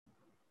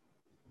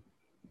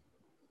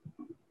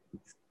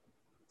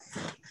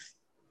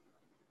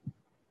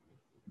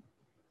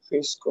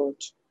Praise God.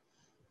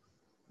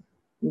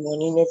 Good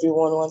morning,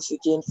 everyone. Once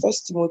again, 1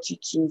 Timothy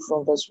 2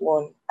 from verse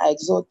 1. I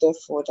exhort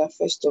therefore that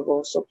first of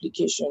all,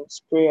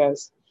 supplications,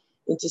 prayers,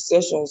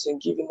 intercessions, and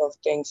giving of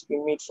thanks be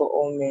made for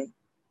all men,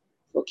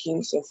 for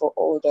kings and for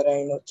all that are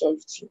in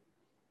authority,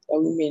 that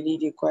we may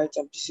lead a quiet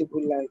and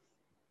peaceable life,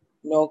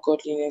 in all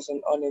godliness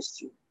and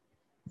honesty.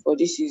 For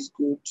this is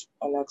good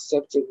and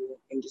acceptable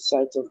in the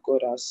sight of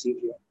God our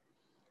Savior,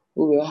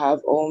 who will have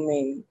all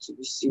men to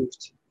be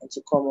saved and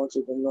to come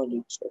unto the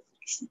knowledge of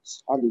the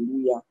truth.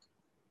 Hallelujah.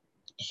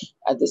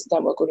 At this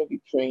time, we're going to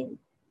be praying,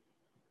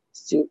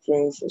 still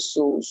praying for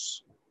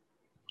souls.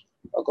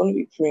 We're going to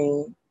be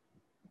praying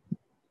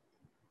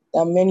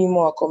that many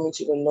more are coming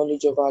to the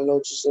knowledge of our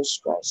Lord Jesus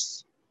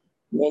Christ.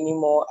 Many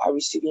more are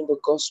receiving the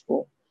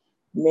gospel.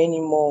 Many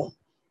more,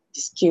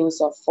 the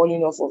scales are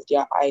falling off of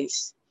their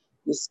eyes.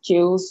 The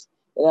scales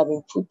that have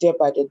been put there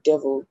by the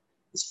devil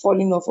is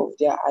falling off of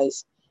their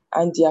eyes.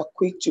 And they are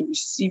quick to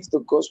receive the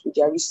gospel.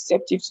 They are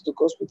receptive to the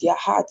gospel. Their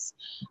hearts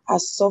are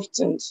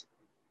softened,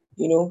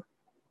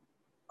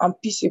 and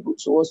peaceable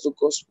towards the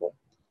gospel.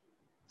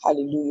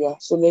 Hallelujah.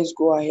 So let's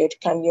go ahead.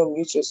 Kindly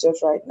unmute yourself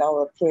right now.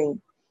 We're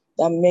praying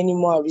that many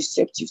more are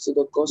receptive to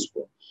the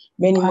gospel.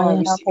 Many more are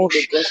receiving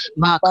the gospel.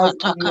 5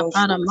 billion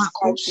souls.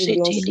 5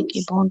 billion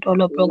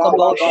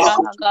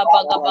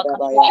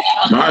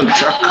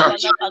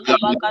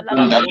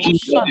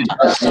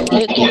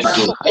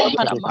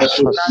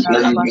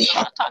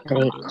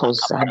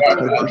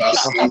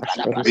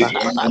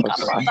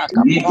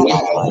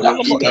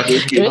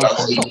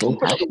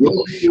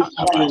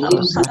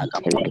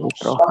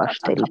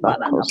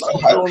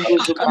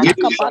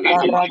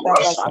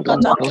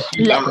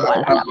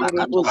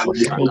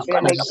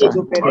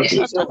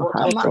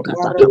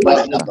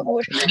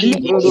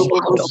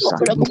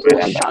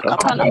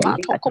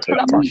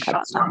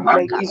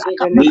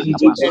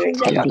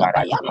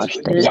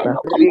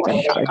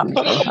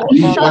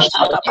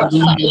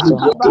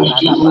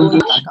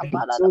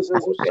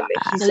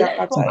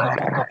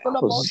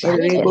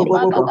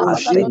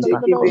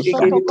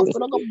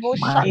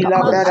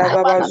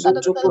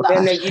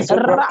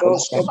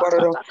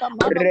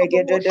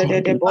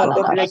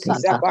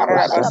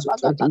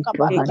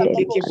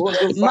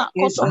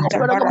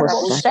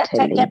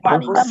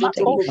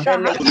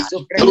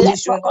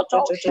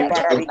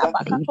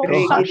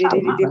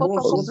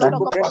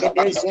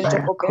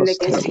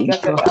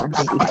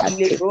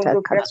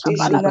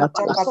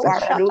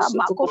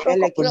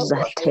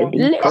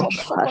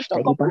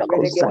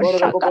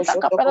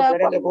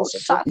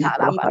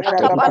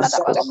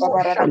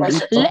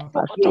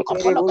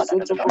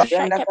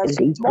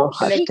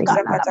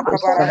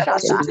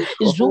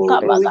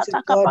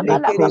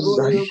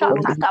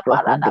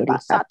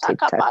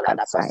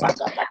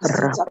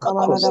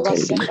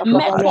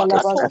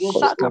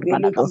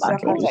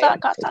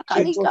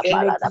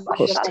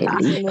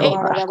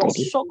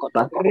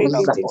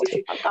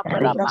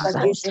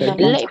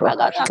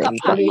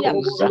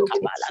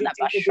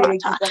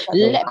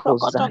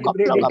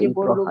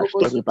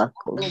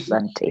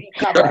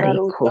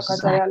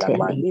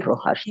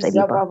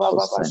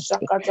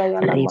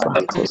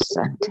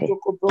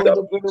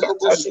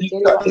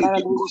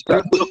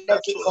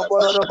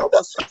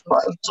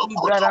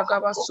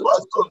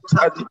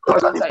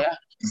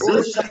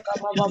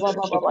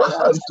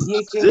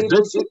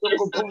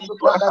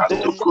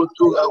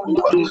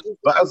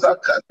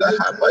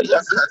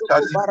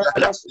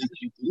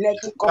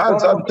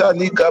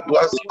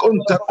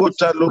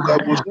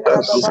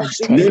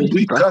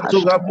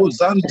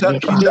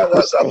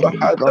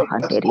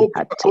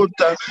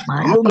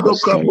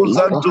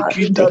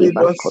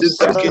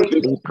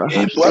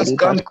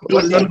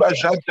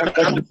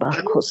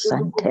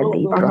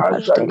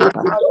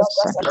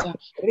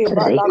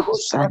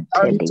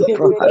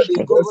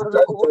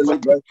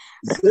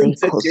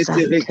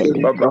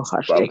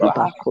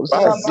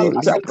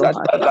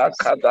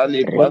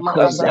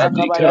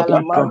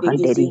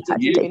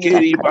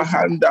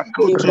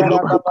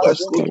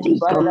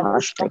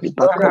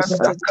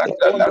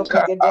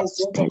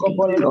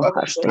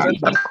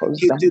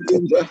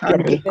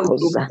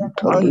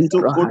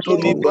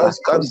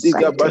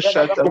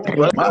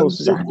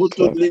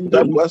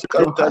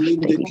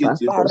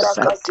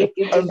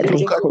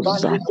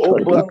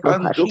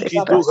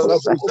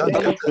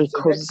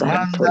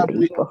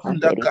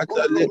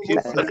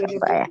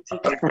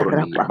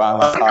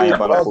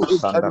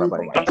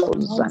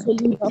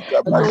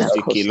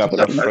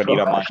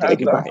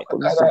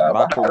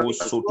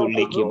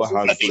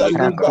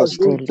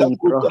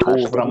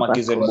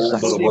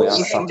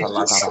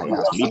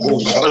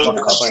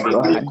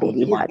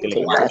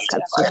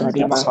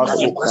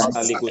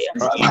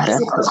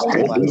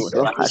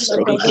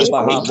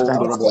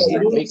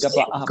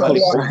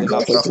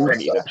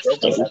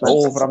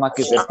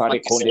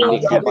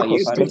ye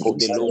pare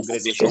konde longre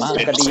de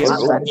shmanka de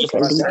bronde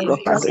prasidi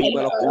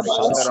riba la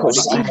kusanda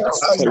rabade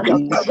gishta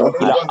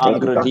ila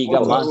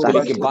agradiga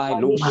mantele ke bai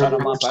lo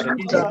sharama pare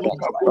konde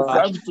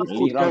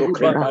lira lo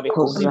kre pare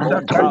konde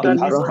mondra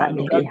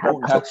kaskando ke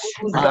konda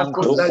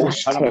manto ko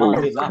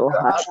sharamande la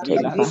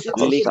prasmila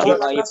leke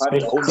bai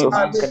pare konde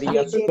manka de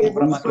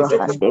yasombra makizo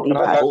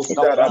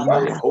rakoska pranda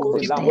le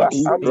konde la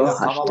prasmila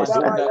kama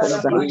madunda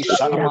lo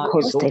sharama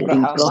ke sombra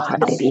ha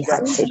mandesiga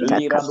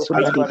lira lo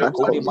kre pare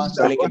konde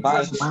mantele ke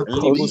bai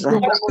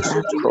libuzumba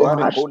kusudi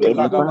pare konde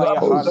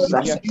lagabaya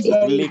hallelujah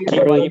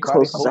leke bai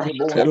pare konde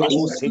mondro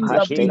o sende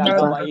ke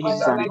lagabai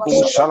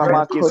o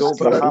shalama ke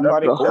zobra ha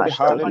pare konde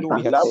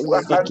hallelujah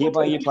leke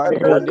bai pare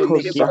konde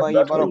leke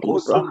bai bara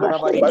kusundra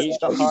bare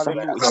gesta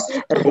hallelujah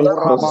o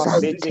rama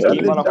sete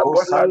ke bara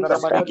kusandra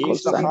bare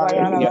gesta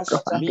hallelujah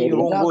mi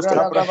rungos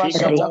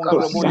kaprashinga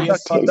mondro bolia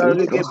satu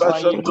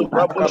bai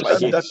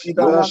lagabai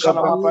lo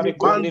shalama pare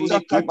konde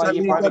leke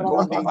bai pare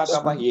konde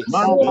lagabai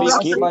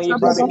leke bai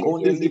pare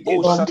konde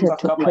libo shata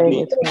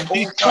kabane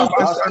onta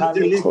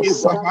kaskali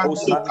o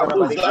sandra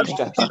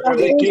baregista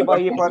leke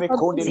bai pare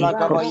konde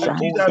lagaba ye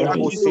mondro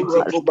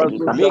bosete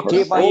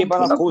leke bai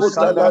bara ko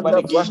sandra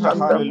baregista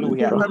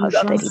hallelujah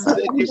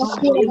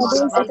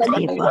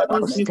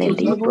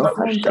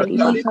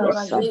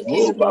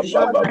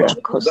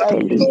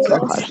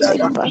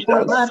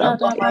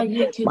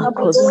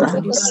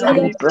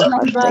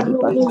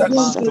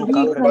manto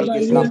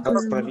kagradiges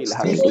la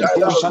pradila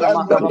o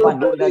shalama kama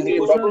nunda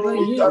libus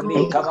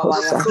le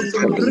kama ya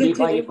le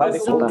bai pare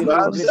konde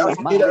longre dos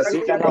mande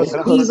zeta la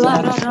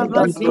prasida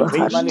dando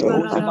crema le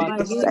konde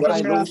mante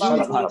bai lo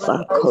shalama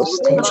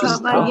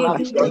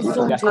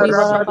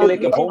le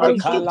ke bonde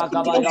kala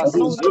kama ya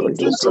bonde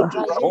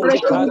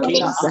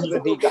kakina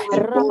angradiga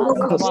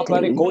kama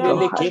pare konde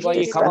le ke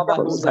bai kama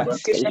banunda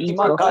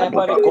ima kaya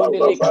pare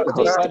konde le ke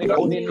pare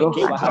konde le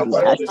ke ba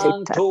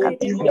anto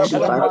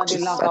shalama de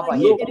la kaba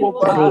ye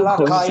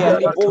kala kaya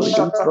libo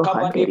shata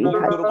kaba ne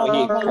mondro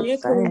boye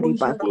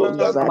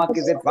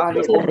makizet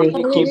pare konde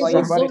le ke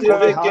bai pare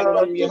konde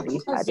hallelujah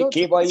le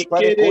ke bai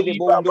pare konde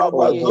mondro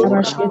boye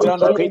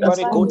rano ke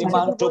pare konde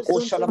manto ko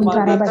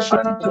shalamande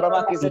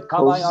makizet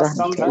kaba ya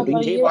sata le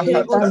ke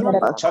bai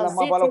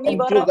shalama bala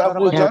konde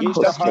bala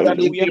gesta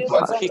hallelujah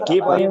le ke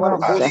bai bala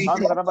ko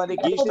sandra bala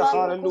gesta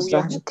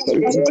hallelujah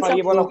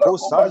bai bala ko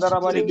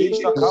sandra bala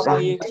gesta kaba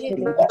ye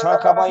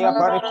takabaya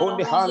pare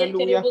konde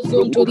hallelujah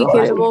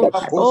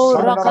ko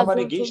sandra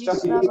bala gesta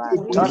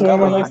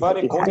takabaya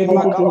pare konde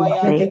la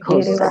kabaya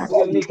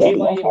le ke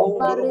bai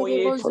mondro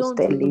boye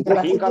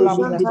hikala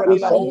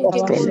pradila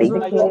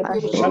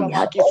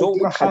shalamaki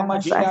sobra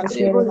hamajila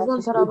la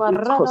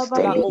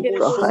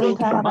oboso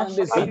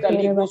mande zida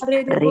libos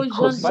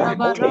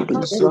pare konde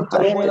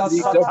roboya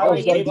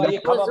satale ke bai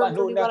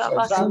kabamanuna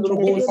zandro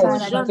bosa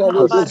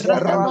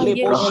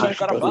ralebo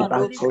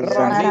shikarabando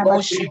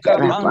ralebo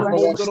shikarabando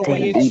mondro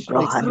boye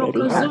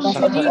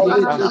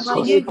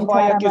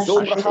kabaya ke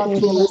sobra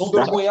hatu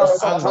mondro boya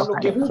satalo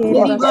ke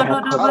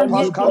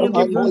paskalo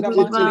ke bonda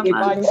mantele ke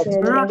bai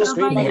rando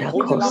crema le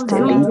konde la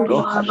prande le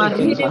ke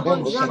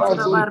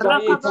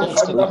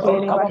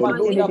bai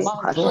kababandunda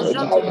manto le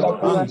konda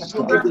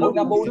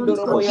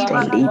mondro boya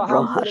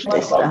shakaha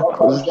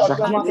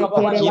kama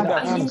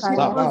kababahinda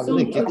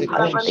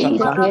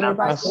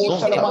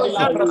Oshalamani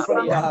la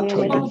prasfalila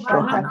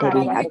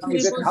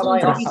Izet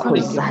kabaya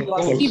sande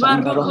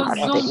baro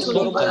sandra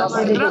mondoro boya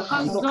sande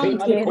no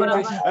crema le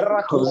conde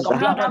ratus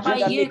kaprama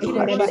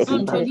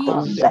jinda le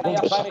kibarana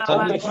ya pare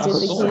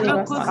conde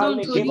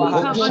kalle ke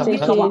baha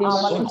kama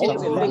amale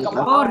conze le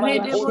kama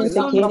amale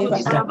conze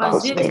la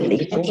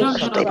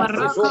prasfalila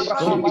ke zobra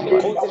hama le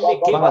conze le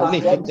ke baha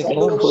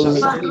mondoro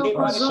boya sande ke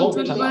pare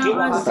conde le ke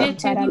baha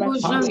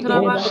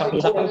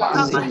rakoska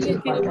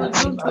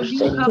pramande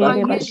prashunde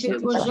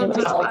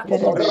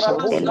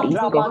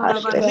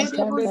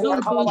la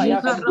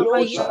kabaya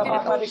lo sharama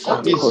pare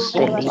konde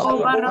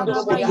rakaba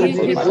mondoro boya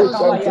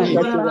rakabaya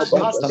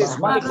astes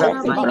male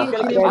konde mantele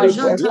ke bai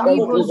la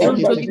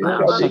obozonde le ke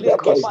bai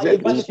pare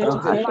konde la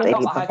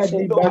kabaya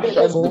lo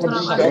kreme konde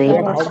mante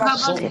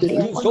rasu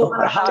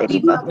gizobra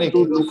haliba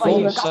le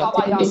bai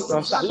kabaya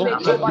sita le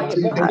ke bai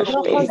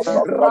mondoro boye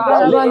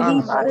rale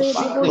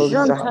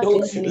bushika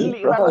mando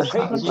lira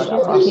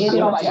no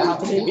krema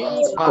shata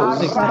kabaya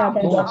iparando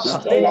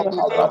le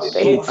konde ke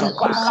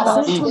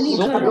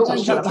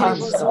bakaba lo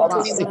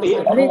sharama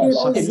mandele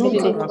boye le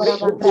kure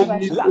konde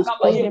la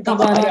kabaye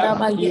kabaya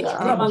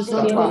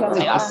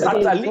ya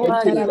sata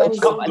leke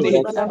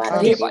kabane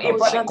ke ba e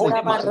pare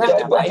konde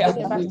mantele baya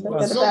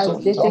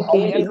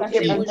ya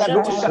luke bunda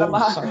lo sharama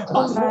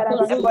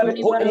ya pare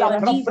konde la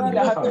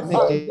prafrida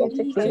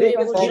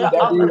leke kila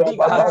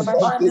agradiga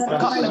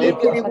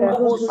leke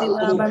robo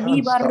sando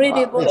kabaye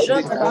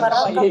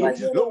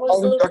lo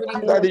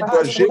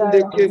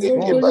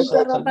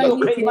lo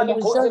crema le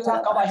konde la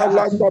kabaya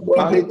ke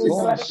pare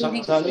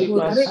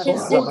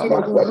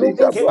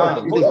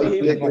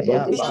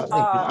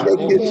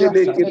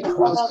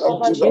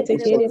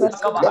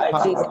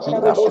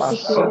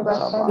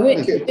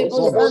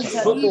konde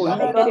soto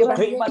libra no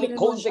crema le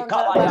conze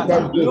kabaya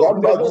lo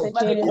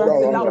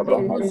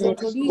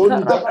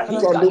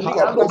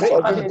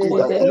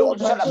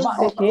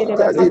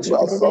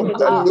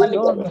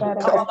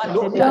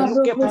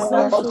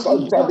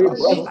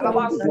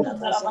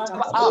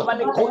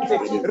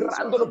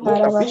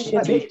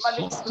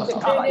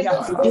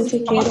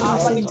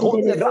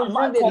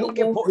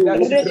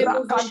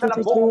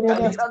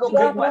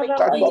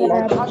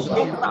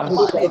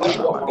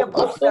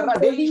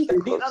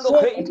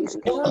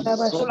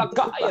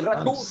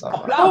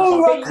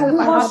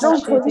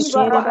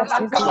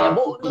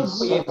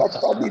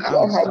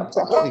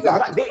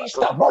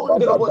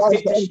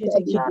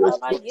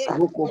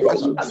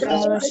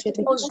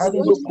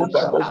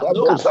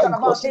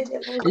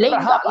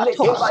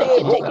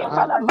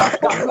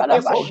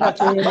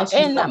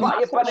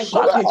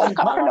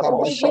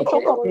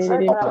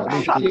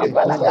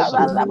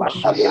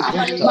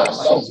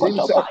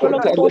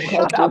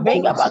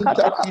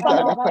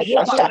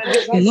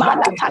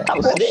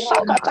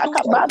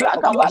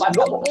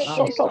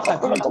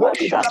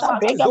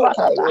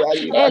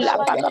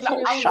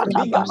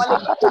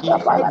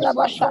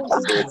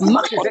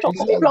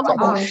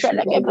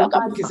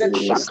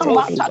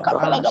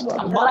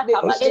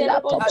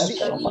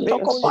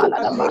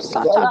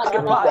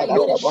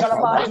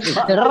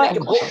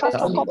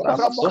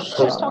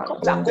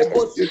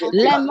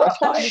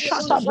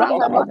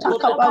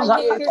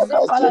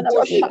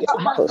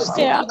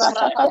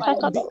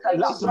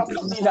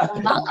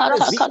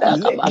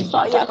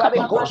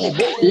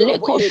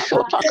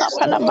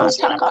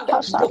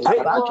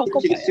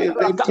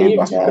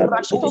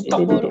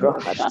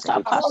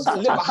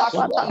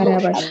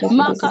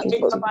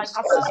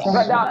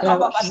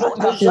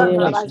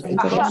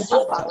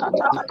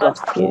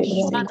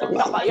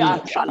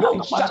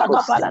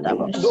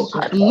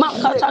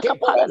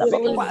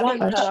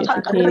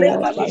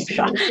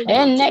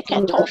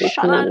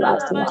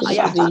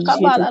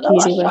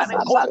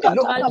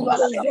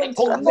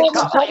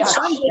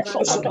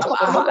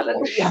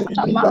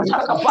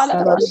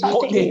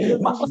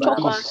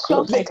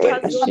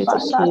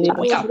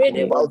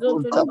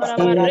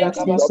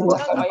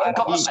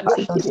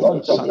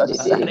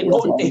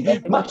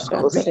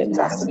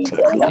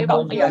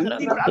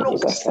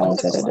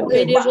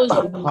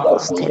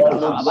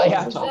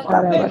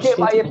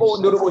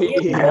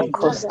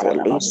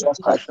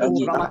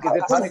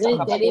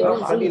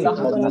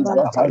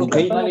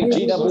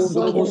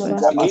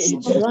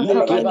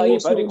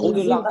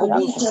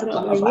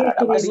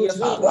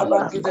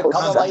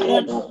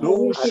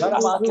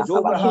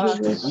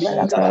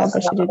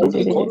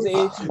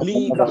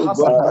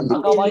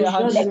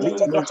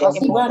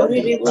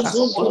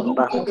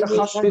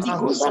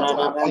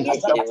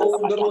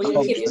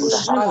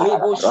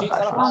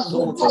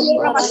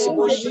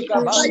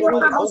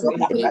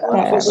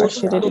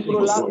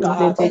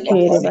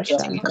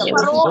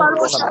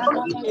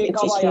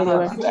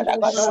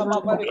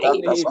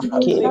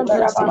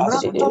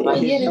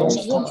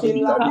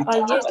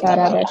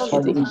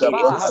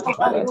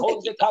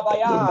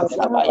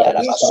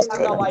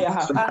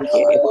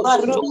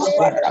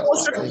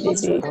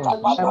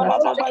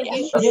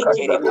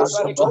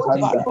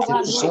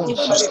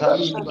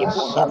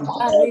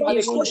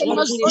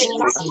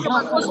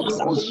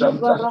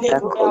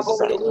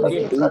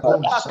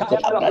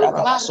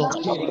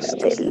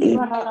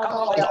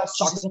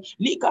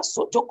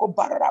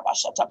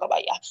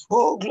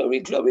Oh, glory,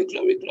 glory,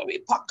 glory, glory.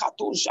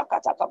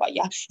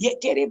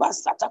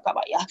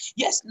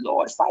 Yes,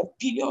 Lord, 5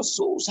 billion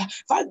souls,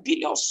 5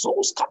 billion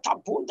souls.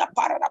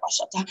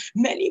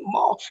 Many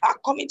more are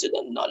coming to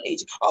the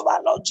knowledge of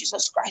our Lord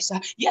Jesus Christ.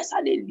 Yes,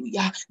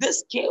 hallelujah. The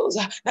scales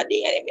that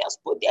the enemy has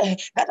put there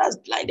that has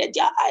blinded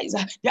their eyes,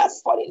 they are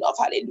falling off.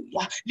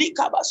 Hallelujah.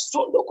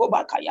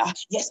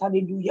 Yes,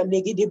 hallelujah.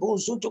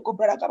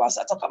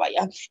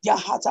 Their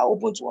hearts are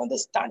open to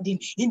understanding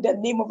in the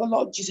name of the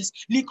Lord Jesus.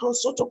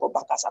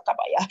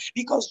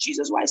 Because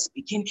Jesus was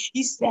speaking,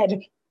 he said,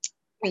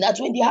 that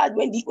when their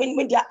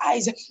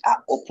eyes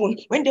are open,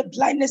 when the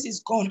blindness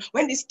is gone,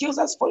 when the scales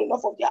are falling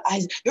off of their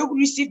eyes, they will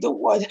receive the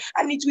word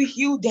and it will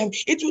heal them,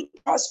 it will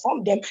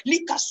transform them.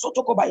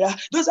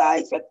 Those are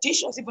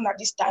expectations even at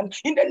this time.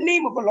 In the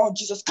name of the Lord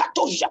Jesus.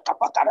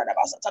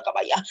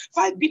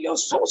 5 billion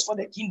souls for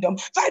the kingdom.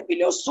 5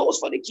 billion souls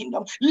for the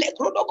kingdom.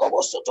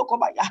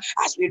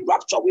 As we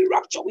rapture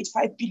with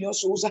 5 billion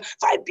souls.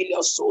 5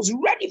 billion souls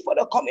ready for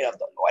the coming of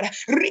the Lord.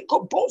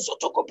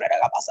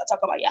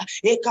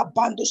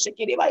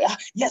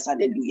 Yes,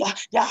 hallelujah.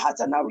 Their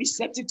hearts are now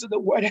receptive to the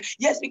word.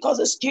 Yes, because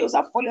the scales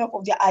are falling off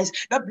of their eyes.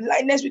 The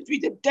blindness with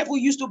which the devil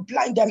used to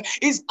blind them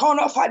is gone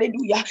off.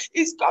 Hallelujah.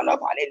 It's gone off.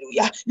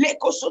 Hallelujah.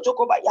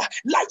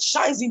 Light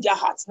shines in their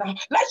hearts now.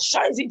 Light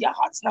shines in their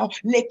hearts now.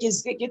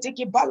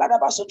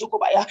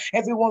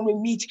 Everyone we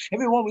meet,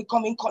 everyone we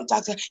come in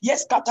contact.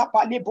 Yes, the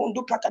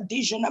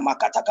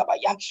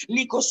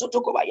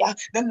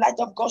light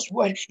of God's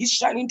word is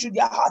shining through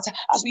their hearts. hearts.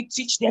 As we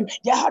teach them,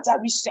 their hearts are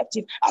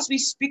receptive. As we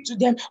speak to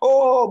them,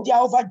 oh, they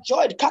are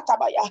overjoyed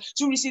katabaya,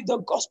 to receive the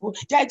gospel.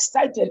 They are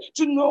excited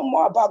to know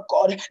more about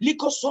God.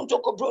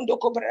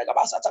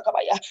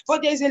 For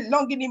there is a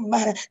longing in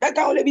man that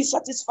can only be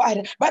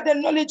satisfied by the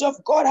knowledge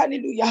of God,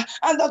 hallelujah,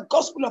 and the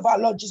gospel of our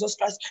Lord Jesus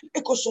Christ.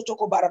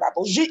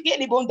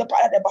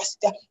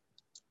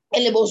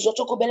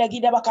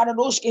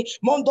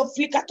 Mondo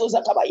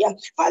Flikatozakabaya.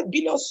 5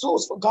 billion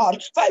souls for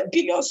God. 5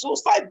 billion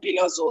souls. 5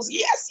 billion souls.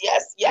 Yes,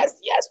 yes, yes,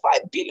 yes.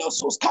 5 billion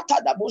souls.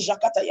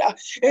 Katadabojakataya.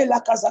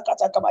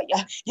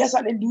 Elakazakatakabaya. Yes,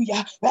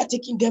 hallelujah. We are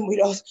taking them with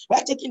us. We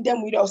are taking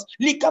them with us.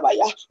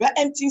 Likabaya. We are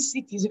emptying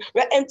cities.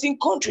 We are emptying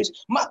countries.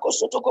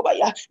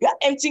 Makosotokobaya. We are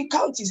emptying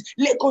counties.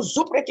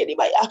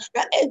 Lekozoprekedibaya. We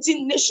are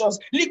emptying nations.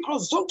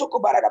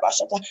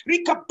 Likrozontokobara-bashata.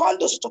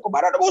 Rikapando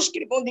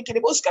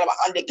Sotokobara-boshkiribondikiriboskaba.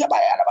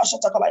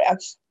 Andekabaya-rabashatakabaya.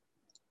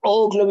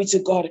 Oh, glory to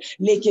God.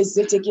 5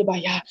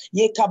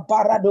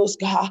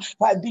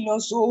 billion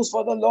souls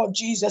for the Lord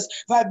Jesus.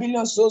 5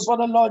 billion souls for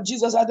the Lord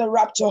Jesus at the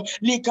rapture.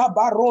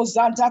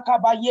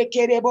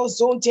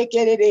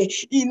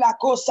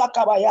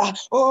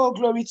 Oh,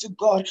 glory to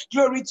God.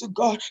 Glory to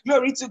God.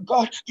 Glory to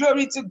God.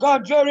 Glory to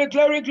God. Glory,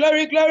 glory,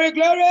 glory, glory,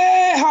 glory.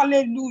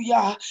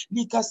 Hallelujah.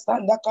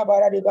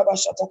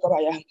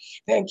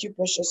 Thank you,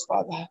 precious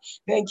Father.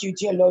 Thank you,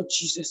 dear Lord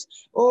Jesus.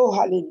 Oh,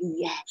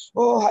 hallelujah.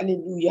 Oh,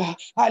 hallelujah.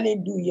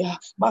 Hallelujah.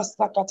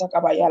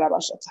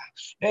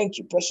 Thank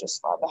you, precious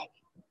Father.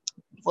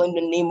 For in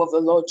the name of the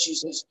Lord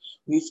Jesus,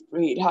 we've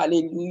prayed.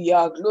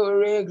 Hallelujah.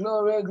 Glory,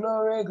 glory,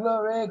 glory,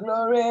 glory,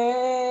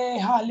 glory.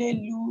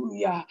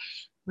 Hallelujah.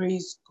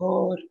 Praise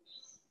God.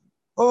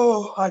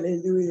 Oh,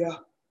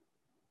 hallelujah.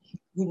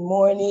 Good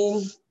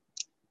morning,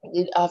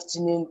 good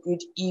afternoon,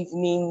 good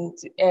evening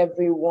to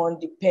everyone,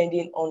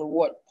 depending on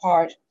what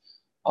part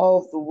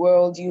of the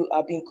world you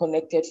are being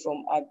connected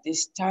from at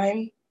this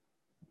time.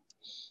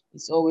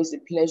 It's always a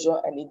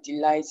pleasure and a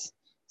delight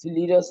to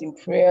lead us in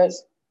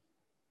prayers.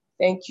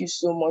 Thank you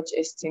so much,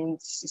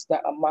 esteemed Sister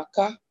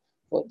Amaka,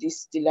 for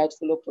this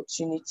delightful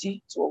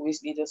opportunity to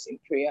always lead us in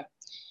prayer.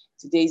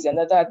 Today is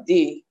another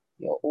day.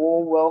 You're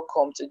all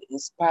welcome to the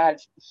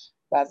Inspired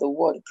by the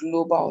Word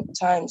Global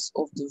Times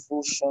of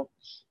Devotion.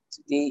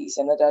 Today is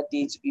another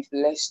day to be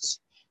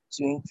blessed,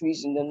 to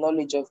increase in the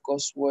knowledge of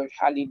God's Word.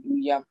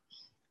 Hallelujah.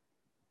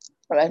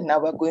 Right now,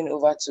 we're going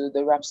over to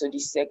the Rhapsody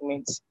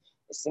segment.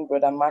 Esteemed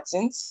Brother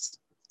Martins,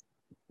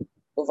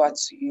 over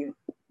to you.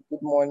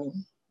 Good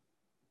morning.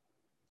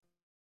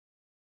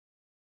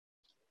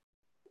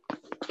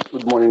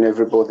 Good morning,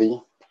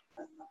 everybody.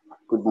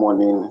 Good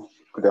morning,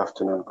 good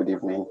afternoon, good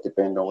evening,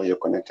 depending on where you're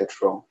connected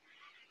from.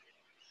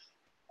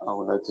 I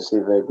would like to say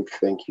a very big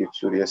thank you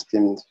to the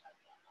esteemed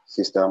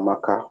Sister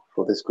Amaka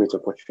for this great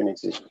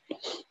opportunity.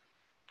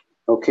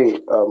 Okay,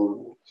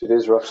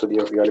 today's Rhapsody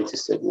of Reality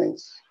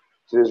segment.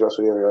 Today's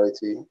Rhapsody of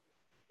Reality,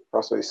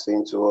 Pastor is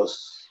saying to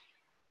us,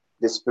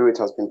 the Spirit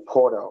has been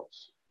poured out.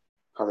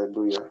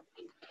 Hallelujah.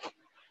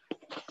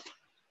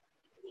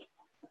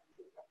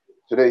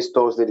 Today is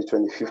Thursday, the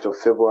 25th of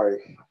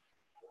February,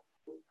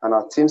 and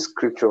our theme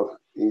scripture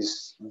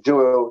is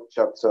Joel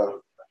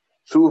chapter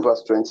 2,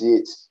 verse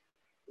 28.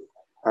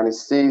 And it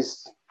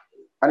says,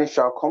 and it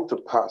shall come to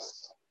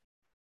pass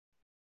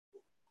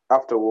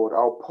afterward,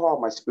 I'll pour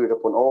out my spirit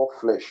upon all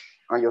flesh,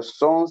 and your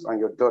sons and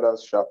your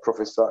daughters shall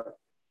prophesy.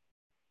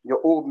 Your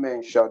old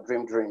men shall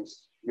dream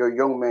dreams, your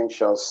young men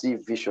shall see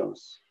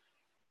visions.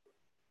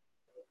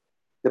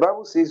 The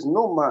Bible says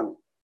no man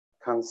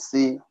can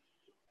say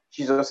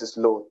Jesus is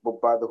Lord,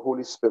 but by the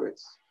Holy Spirit.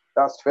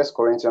 That's 1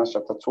 Corinthians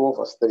chapter 12,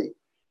 verse 3.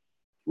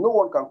 No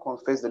one can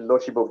confess the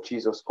Lordship of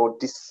Jesus or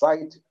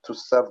decide to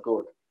serve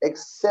God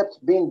except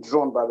being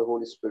drawn by the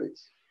Holy Spirit.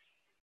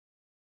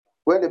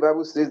 When the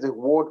Bible says the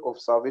word of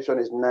salvation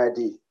is nigh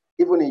thee,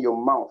 even in your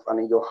mouth and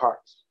in your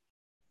heart,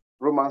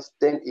 Romans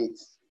 10:8,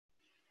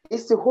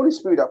 it's the Holy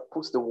Spirit that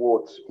puts the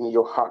word in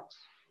your heart.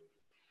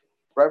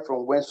 Right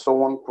from when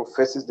someone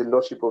professes the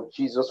Lordship of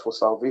Jesus for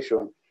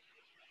salvation,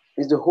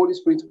 is the Holy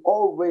Spirit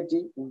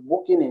already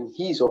working in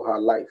his or her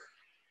life.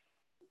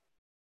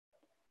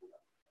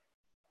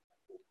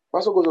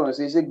 Pastor goes on and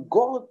says,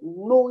 God,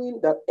 knowing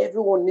that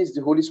everyone needs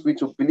the Holy Spirit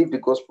to believe the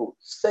gospel,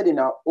 said in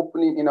our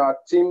opening, in our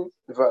theme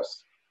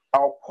verse,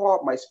 I'll pour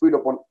out my spirit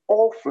upon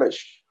all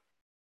flesh.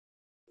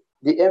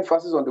 The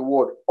emphasis on the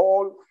word,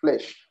 all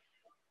flesh.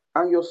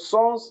 And your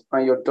sons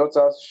and your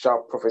daughters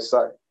shall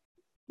prophesy.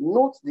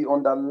 Note the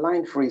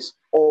underlined phrase,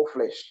 all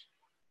flesh.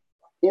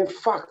 In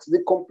fact,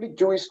 the complete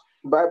Jewish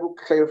Bible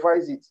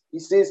clarifies it.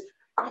 It says,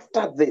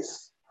 after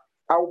this,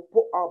 I'll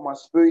pour out my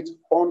spirit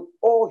on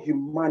all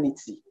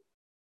humanity.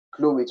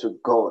 Glory to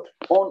God.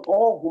 On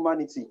all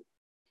humanity.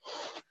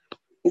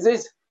 It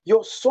says,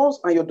 your sons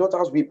and your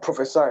daughters will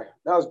prophesy.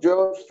 That's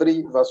Joel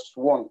 3, verse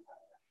 1.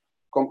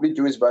 Complete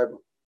Jewish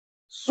Bible.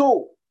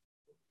 So,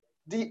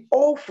 the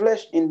all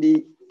flesh in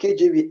the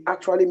KJV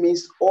actually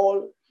means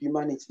all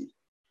humanity.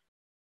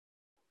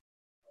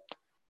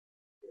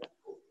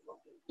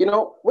 You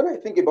know, when I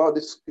think about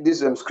this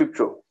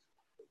scripture,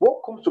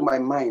 what comes to my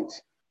mind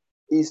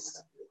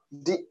is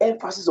the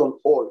emphasis on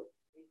all.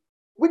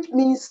 which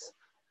means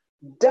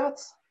that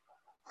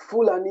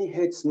Fulani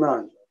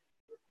headsman,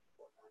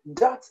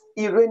 that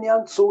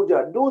Iranian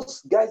soldier,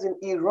 those guys in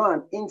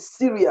Iran, in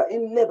Syria,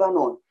 in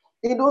Lebanon,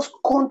 in those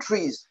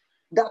countries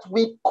that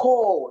we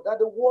call, that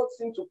the world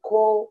seems to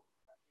call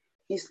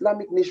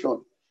Islamic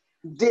nation,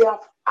 they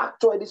have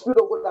actually, the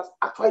Spirit of God has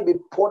actually been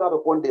poured out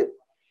upon them.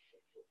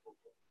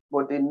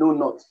 But they know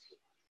not,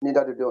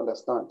 neither do they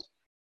understand.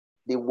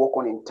 They walk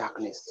on in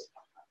darkness.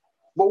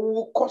 But we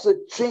will cause a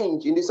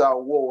change in this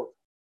our world.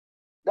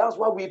 That's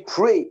why we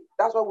pray.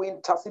 That's why we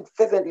intercede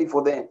fervently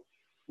for them.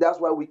 That's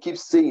why we keep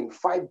saying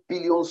 5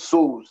 billion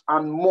souls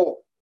and more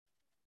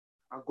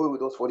are going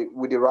with us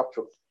with the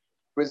rapture.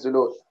 Praise the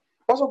Lord.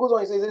 Also goes on,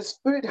 he says, the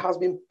Spirit has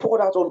been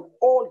poured out on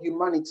all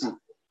humanity.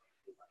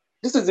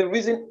 This is the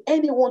reason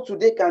anyone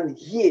today can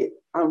hear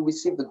and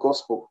receive the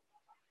gospel.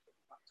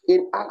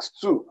 In Acts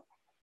 2,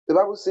 the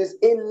Bible says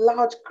a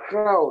large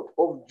crowd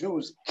of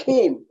Jews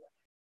came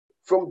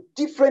from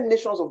different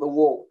nations of the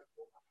world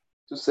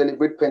to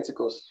celebrate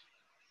Pentecost.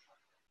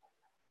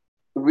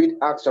 Read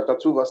Acts chapter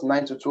 2, verse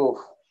 9 to 12.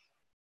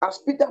 As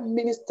Peter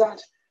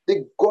ministered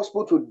the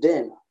gospel to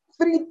them,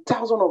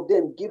 3,000 of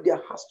them gave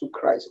their hearts to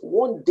Christ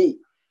one day.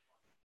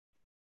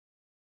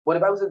 But the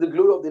Bible says the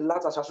glory of the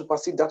latter shall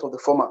supersede that of the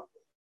former.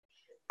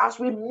 As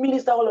we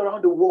minister all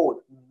around the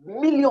world,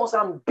 millions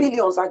and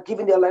billions are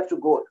giving their life to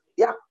God.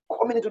 They are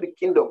coming into the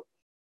kingdom.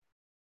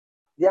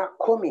 They are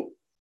coming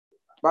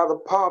by the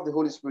power of the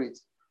Holy Spirit.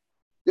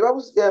 The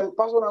Bible,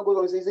 Pastor now goes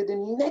on and says that the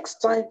next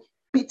time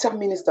Peter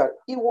ministered,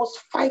 it was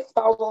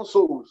 5,000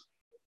 souls.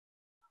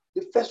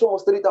 The first one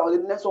was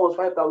 3,000, the next one was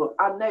 5,000.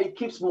 And now it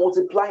keeps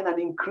multiplying and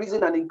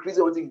increasing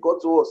until it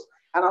got to us.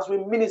 And as we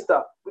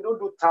minister, we don't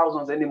do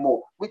thousands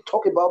anymore. We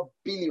talk about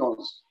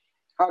billions.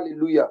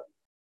 Hallelujah.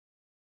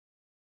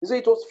 You see,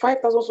 it was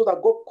 5,000 souls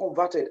that got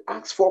converted.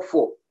 Acts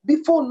 4:4.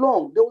 Before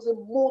long, there was a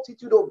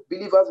multitude of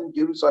believers in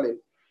Jerusalem.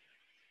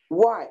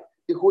 Why?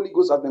 The Holy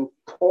Ghost has been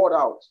poured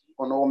out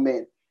on all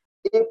men.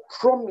 A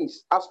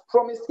promise, as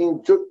promised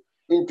in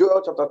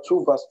Joel chapter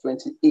 2, verse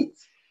 28.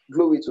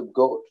 Glory to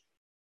God.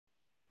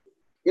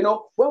 You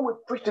know, when we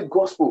preach the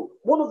gospel,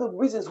 one of the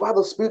reasons why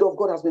the Spirit of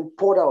God has been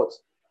poured out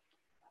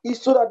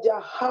is so that their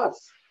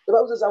hearts, the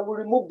Bible says, I will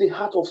remove the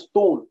heart of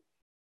stone,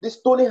 the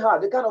stony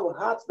heart, the kind of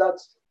heart that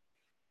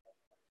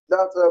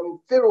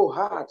Pharaoh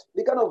had,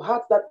 the kind of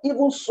heart that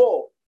even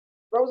Saul,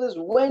 the Bible says,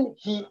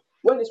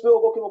 when the Spirit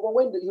of God came upon,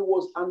 when he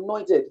was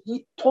anointed,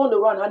 he turned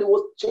around and he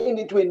was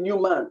changed into a new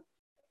man.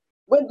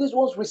 When these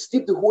ones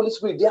receive the Holy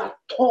Spirit, they are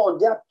torn,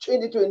 they are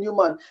changed into a new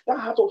man. That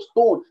heart of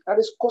stone that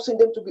is causing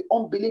them to be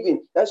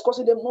unbelieving, that is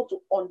causing them not to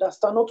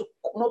understand, not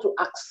to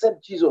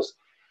accept Jesus,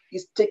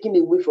 is taken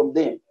away from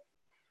them.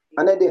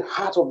 And then the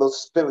heart of the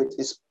Spirit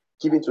is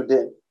given to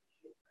them.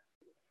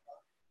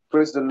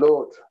 Praise the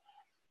Lord.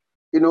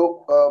 You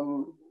know,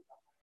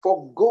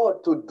 for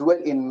God to dwell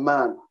in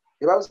man,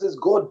 the Bible says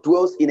God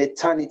dwells in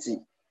eternity.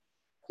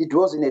 He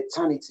dwells in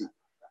eternity.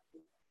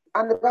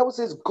 And the Bible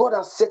says God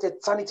has set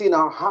eternity in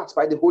our hearts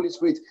by the Holy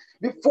Spirit.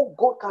 Before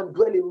God can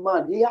dwell in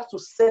man, he has to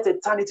set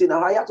eternity in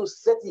our heart. He has to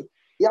set it.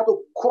 He has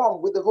to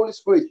come with the Holy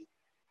Spirit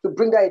to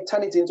bring that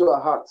eternity into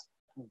our hearts.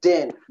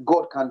 Then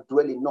God can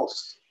dwell in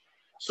us.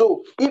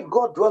 So if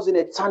God dwells in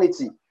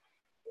eternity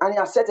and he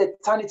has set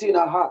eternity in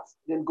our hearts,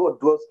 then God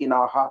dwells in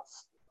our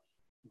hearts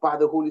by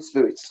the Holy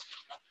Spirit.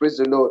 Praise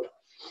the Lord.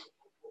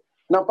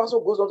 Now, Pastor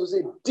goes on to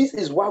say, this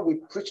is why we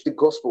preach the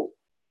gospel.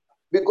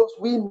 Because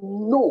we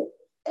know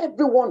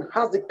everyone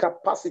has the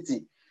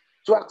capacity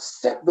to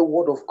accept the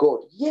word of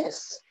God.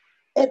 Yes,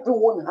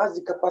 everyone has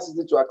the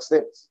capacity to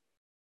accept.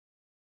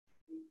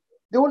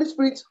 The Holy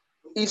Spirit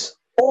is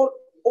all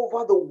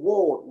over the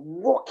world,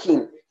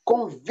 working,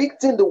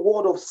 convicting the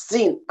world of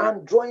sin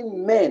and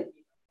drawing men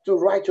to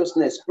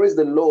righteousness. Praise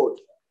the Lord.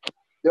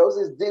 There was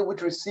this day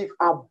which receive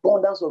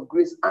abundance of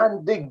grace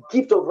and the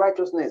gift of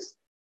righteousness.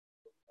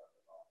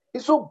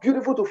 It's so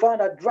beautiful to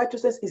find that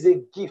righteousness is a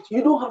gift.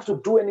 You don't have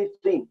to do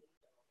anything.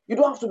 You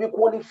don't have to be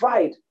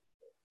qualified.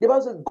 The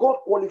Bible says God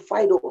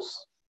qualified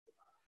us.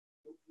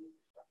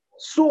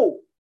 So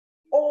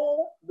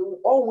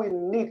all we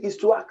need is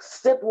to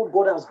accept what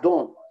God has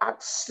done.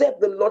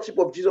 Accept the Lordship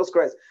of Jesus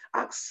Christ.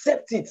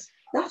 Accept it.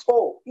 That's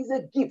all. It's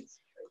a gift.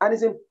 And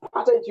it's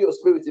imparted into your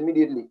spirit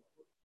immediately.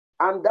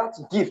 And that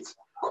gift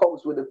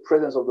comes with the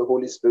presence of the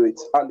Holy Spirit.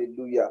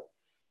 Hallelujah.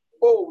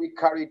 Oh, we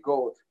carry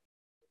God.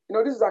 You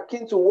know, this is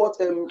akin to what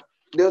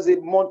there's a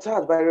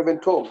montage by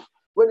Reverend Tom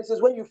when he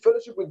says, when you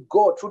fellowship with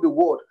God through the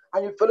word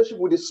and you fellowship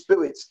with the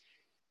Spirit,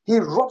 he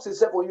rubs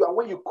himself on you, and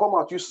when you come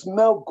out, you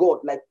smell God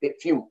like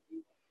perfume.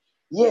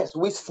 Yes,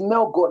 we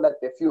smell God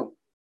like perfume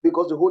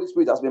because the Holy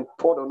Spirit has been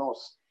poured on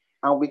us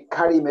and we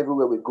carry him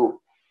everywhere we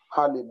go.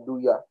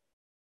 Hallelujah.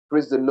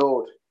 Praise the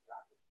Lord.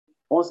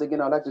 Once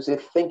again, I'd like to say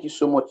thank you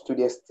so much to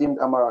the esteemed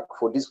Amarak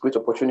for this great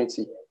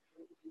opportunity.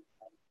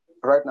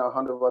 Right now, I'll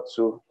hand over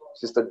to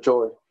Sister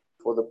Joy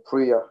for the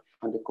prayer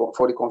and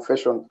for the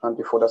confession and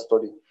the further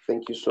study.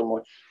 Thank you so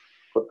much.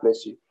 God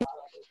bless you.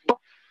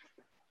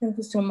 Thank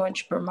you so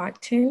much, Bro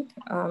Martin.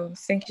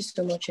 Thank you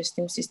so much,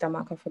 esteemed Sister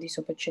Maka, for this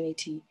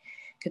opportunity.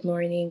 Good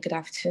morning, good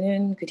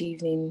afternoon, good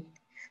evening,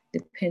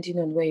 depending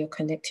on where you're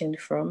connecting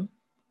from.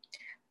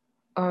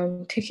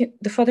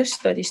 The further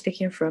study is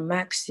taken from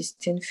Mark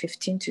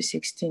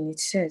 16:15-16. It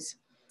says,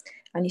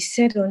 "And he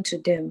said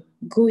unto them,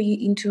 Go ye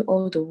into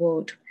all the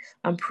world,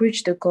 and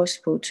preach the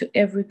gospel to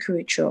every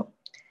creature.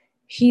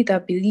 He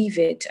that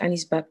believeth and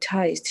is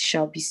baptized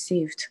shall be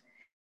saved,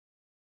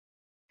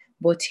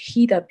 but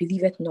he that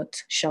believeth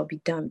not shall be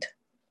damned."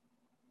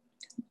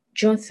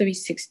 John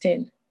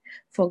 3:16,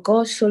 "For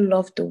God so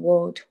loved the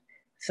world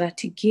that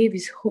he gave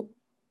his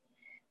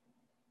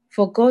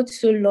For God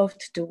so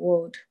loved the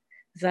world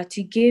that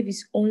he gave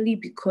his only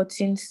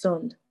begotten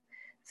Son,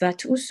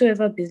 that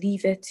whosoever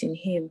believeth in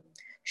him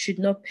should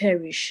not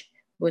perish,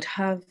 but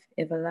have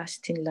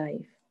everlasting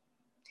life."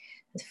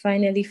 And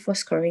finally,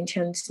 1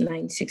 Corinthians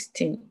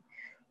 9:16,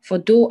 "For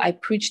though I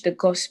preach the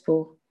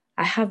gospel,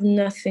 I have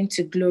nothing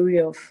to glory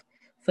of,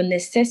 for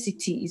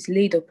necessity is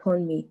laid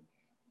upon me.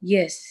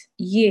 Yes,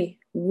 yea,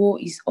 woe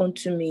is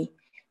unto me,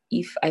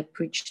 if I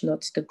preach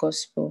not the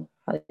gospel."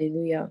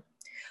 Hallelujah.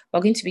 We're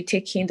going to be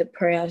taking the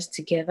prayers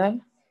together.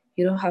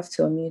 You don't have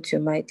to unmute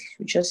your mic.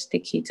 You just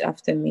take it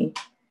after me.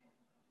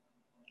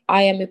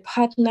 I am a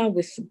partner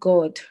with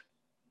God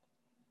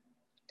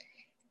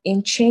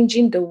in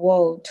changing the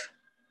world.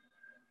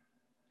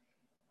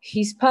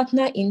 His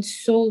partner in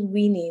soul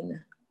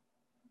winning.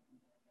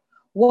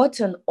 What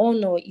an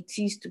honor it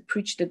is to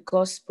preach the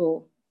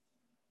gospel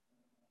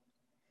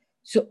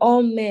to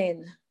all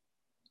men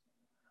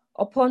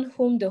upon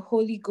whom the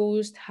Holy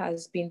Ghost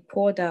has been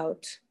poured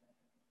out.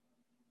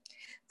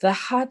 The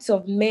hearts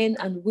of men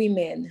and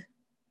women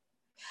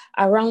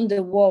around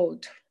the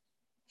world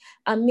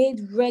are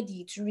made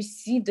ready to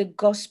receive the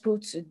gospel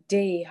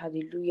today.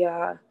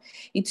 Hallelujah.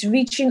 It's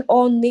reaching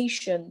all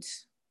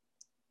nations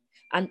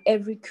and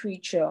every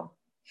creature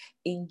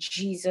in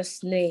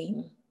Jesus'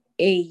 name.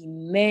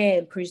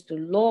 Amen. Praise the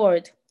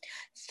Lord.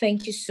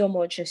 Thank you so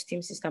much,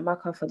 esteemed Sister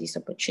Maka, for this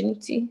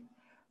opportunity.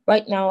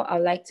 Right now,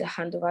 I'd like to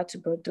hand over to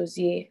Brother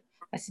Dozier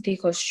as he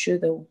takes us through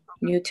the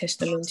New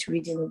Testament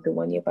reading of the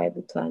one-year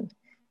Bible plan.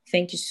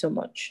 Thank you so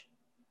much.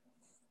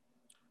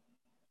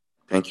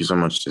 Thank you so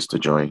much, Sister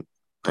Joy.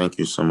 Thank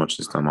you so much,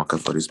 Sister Maka,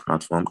 for this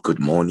platform. Good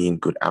morning,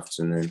 good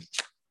afternoon,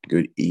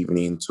 good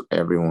evening to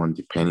everyone,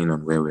 depending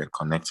on where we're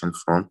connecting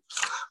from.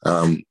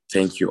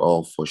 Thank you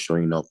all for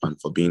showing up and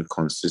for being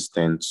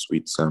consistent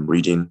with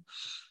reading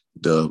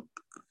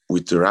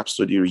with the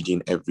Rhapsody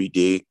reading every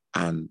day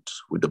and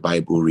with the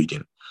Bible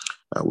reading.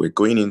 We're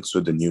going into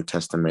the New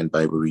Testament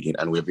Bible reading,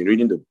 and we've been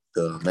reading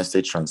the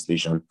Message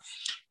translation.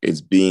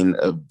 It's been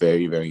a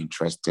very, very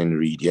interesting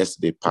read.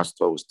 Yesterday,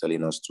 Pastor was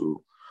telling us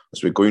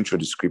as we're going through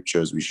the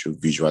scriptures, we should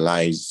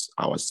visualize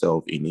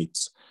ourselves in it.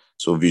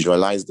 So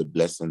visualize the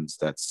blessings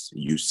that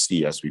you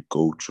see as we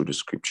go through the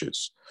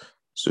scriptures.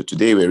 So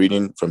today we're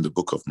reading from the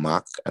book of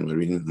Mark, and we're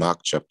reading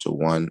Mark chapter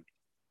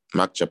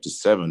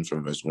 7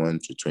 from verse 1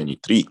 to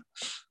 23.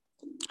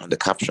 And the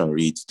caption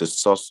reads, "The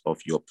source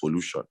of your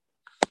pollution."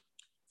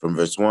 From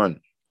verse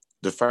 1,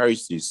 the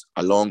Pharisees,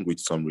 along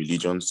with some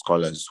religion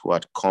scholars who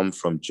had come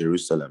from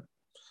Jerusalem,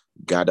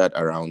 gathered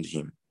around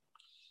him.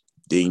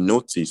 They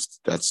noticed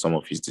that some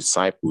of his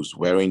disciples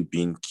weren't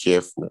being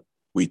careful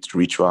with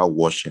ritual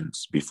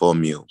washings before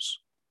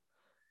meals.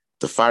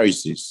 The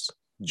Pharisees,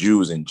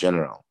 Jews in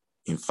general,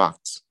 in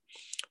fact,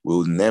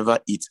 will never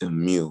eat a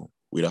meal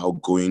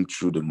without going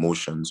through the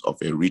motions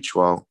of a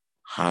ritual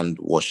hand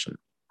washing,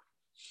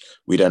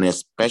 with an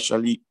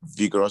especially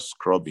vigorous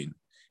scrubbing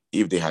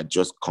if they had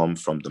just come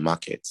from the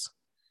market,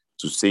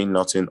 to say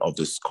nothing of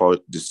the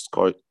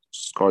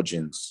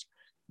scourgings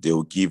they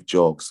will give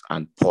jugs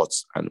and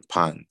pots and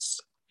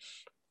pans.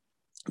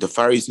 The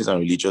Pharisees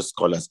and religious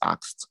scholars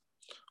asked,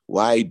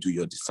 "Why do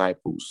your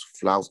disciples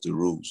flout the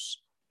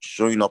rules,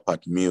 showing up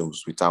at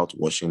meals without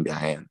washing their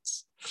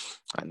hands?"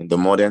 And in the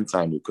modern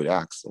time, we could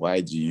ask,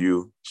 "Why do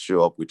you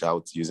show up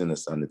without using a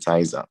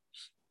sanitizer?"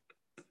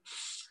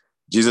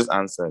 Jesus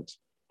answered,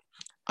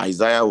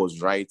 "Isaiah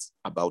was right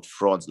about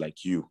frauds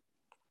like you.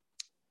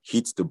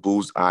 Hit the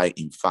bull's eye,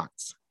 in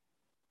fact."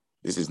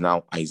 This is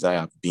now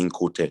Isaiah being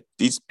quoted.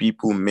 "These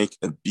people make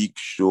a big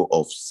show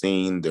of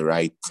saying the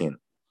right thing,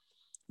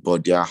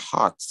 but their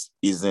hearts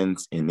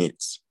isn't in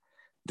it.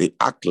 They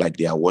act like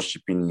they are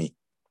worshiping me,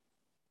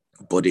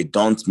 but they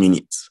don't mean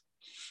it.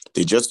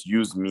 They just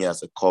use me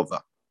as a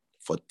cover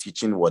for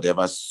teaching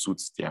whatever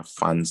suits their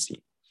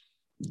fancy,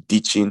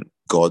 ditching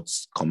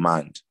God's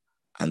command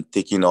and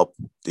taking up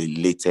the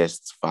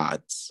latest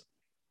fads."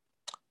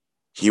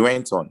 He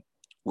went on,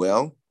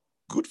 "Well,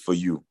 good for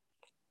you.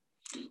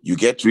 You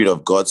get rid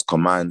of God's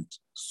command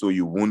so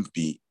you won't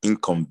be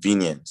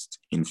inconvenienced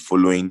in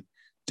following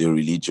the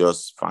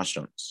religious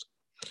fashions.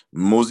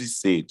 Moses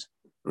said,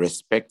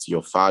 'Respect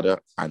your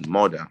father and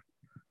mother,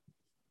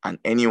 and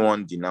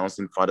anyone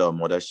denouncing father or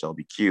mother shall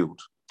be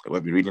killed.'"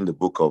 We'll be reading the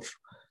book of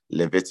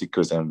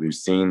Leviticus, and we've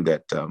seen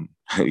that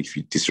if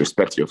you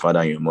disrespect your father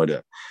and your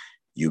mother,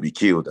 you'll be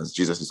killed, as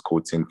Jesus is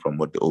quoting from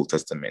what the Old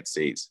Testament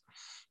says.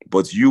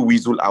 But you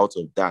weasel out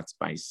of that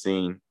by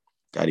saying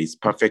that it's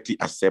perfectly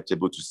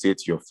acceptable to say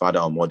to your father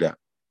or mother,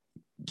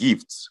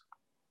 gifts,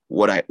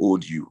 what I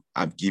owed you,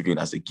 I've given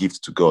as a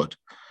gift to God.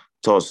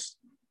 Thus,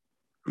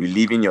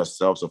 relieving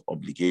yourselves of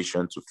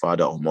obligation to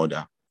father or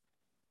mother.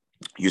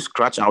 You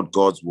scratch out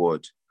God's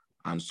word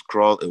and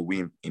scrawl a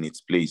whim in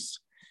its place.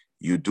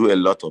 You do a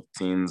lot of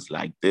things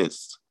like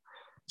this.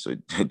 So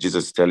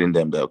Jesus is telling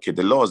them that, okay,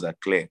 the laws are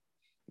clear,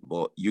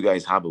 but you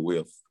guys have a way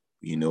of,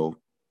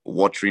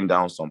 watering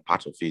down some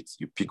part of it.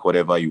 You pick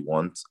whatever you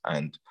want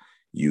and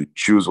you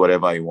choose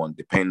whatever you want,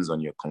 depends on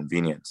your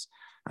convenience.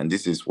 And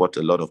this is what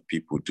a lot of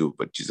people do.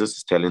 But Jesus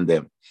is telling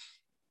them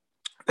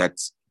that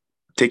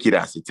take it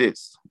as it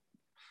is.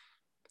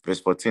 Verse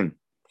 14,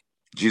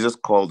 Jesus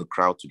called the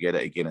crowd together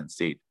again and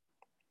said,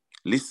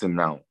 listen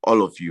now,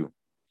 all of you,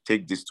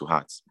 take this to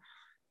heart.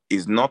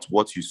 It's not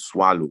what you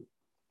swallow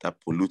that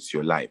pollutes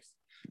your life.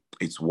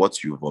 It's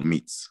what you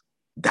vomit.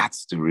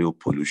 That's the real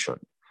pollution.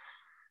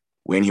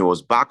 When he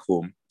was back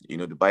home,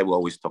 the Bible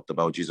always talked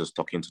about Jesus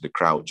talking to the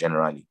crowd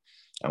generally.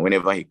 And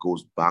whenever he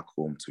goes back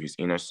home to his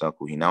inner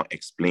circle, he now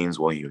explains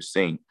what he was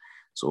saying.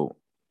 So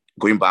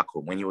going back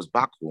home, when he was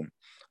back home,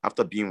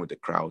 after being with the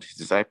crowd, his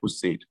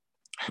disciples said,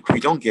 we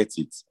don't get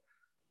it.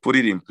 Put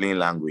it in plain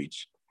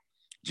language.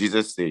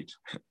 Jesus said,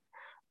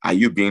 are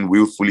you being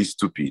willfully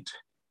stupid?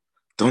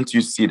 Don't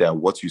you see that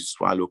what you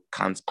swallow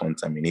can't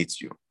contaminate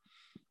you?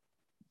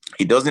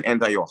 It doesn't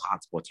enter your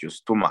heart, but your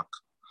stomach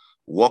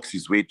walks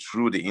its way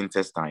through the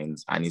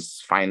intestines and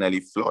is finally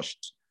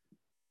flushed.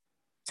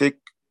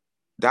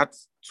 That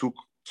took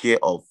care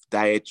of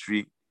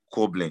dietary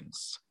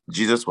quibblings.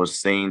 Jesus was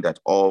saying that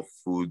all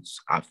foods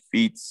are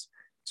fit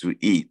to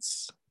eat.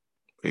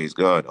 Praise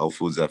God, all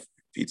foods are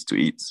fit to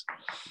eat.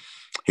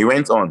 He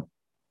went on,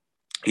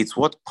 it's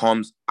what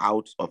comes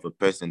out of a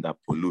person that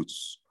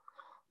pollutes.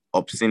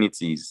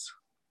 Obscenities,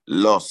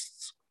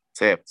 lusts,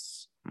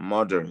 thefts,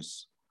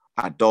 murders,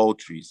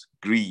 adulteries,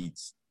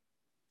 greeds,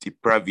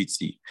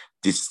 depravity,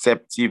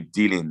 deceptive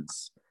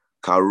dealings,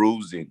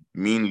 carousing,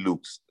 mean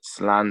looks,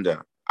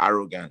 slander,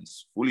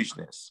 arrogance,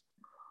 foolishness.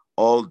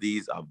 All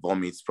these are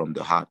vomits from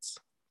the heart.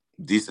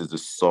 This is the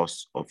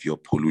source of your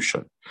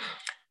pollution.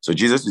 So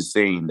Jesus is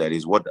saying that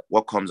is what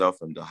comes out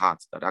from the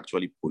heart that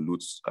actually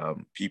pollutes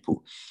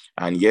people.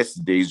 And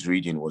yesterday's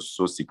reading was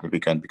so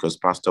significant because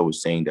Pastor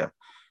was saying that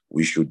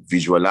we should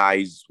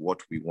visualize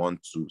what we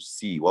want to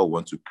see, what we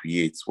want to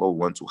create, what we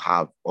want to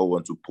have, what we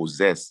want to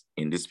possess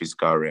in this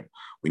physical realm.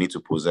 We need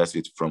to possess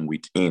it from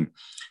within.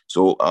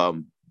 So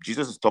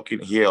Jesus is talking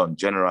here on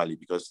generally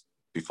because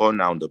before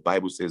now, the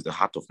Bible says the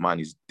heart of man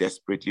is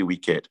desperately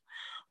wicked.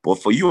 But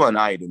for you and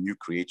I, the new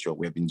creature,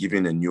 we have been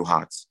given a new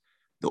heart.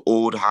 The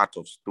old heart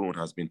of stone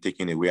has been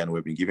taken away and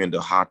we've been given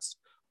the heart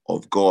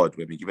of God.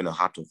 We've been given a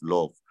heart of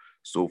love.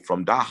 So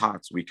from that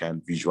heart, we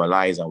can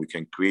visualize and we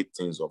can create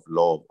things of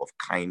love, of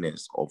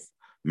kindness, of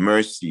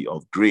mercy,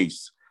 of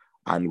grace.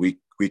 And we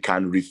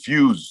can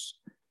refuse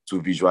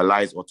to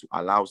visualize or to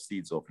allow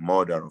seeds of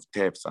murder, of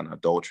thefts and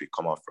adultery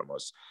come out from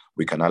us.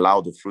 We can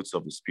allow the fruits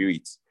of the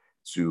Spirit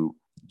to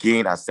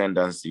gain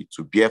ascendancy,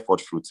 to bear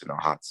forth fruits in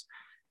our hearts.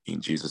 In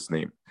Jesus'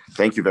 name.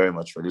 Thank you very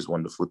much for this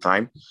wonderful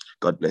time.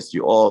 God bless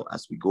you all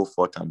as we go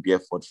forth and bear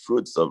forth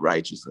fruits of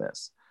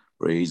righteousness.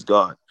 Praise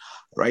God.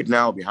 Right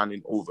now, I'll be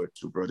handing over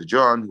to Brother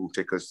John, who will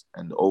take us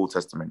in the Old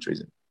Testament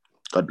reason.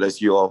 God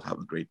bless you all. Have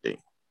a great day.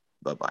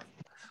 Bye-bye.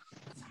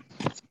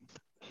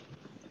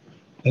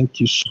 Thank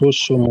you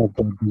so much,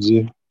 Brother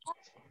Jose.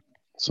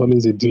 It's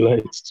always a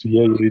delight to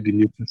hear you read the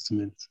New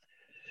Testament.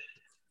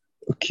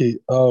 Okay,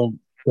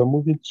 we're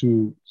moving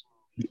to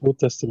the Old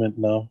Testament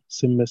now,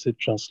 same message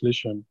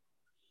translation.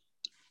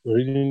 We're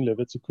reading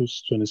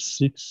Leviticus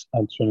 26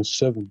 and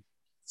 27.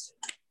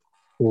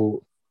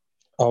 So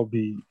I'll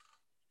be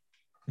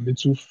a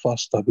little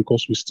faster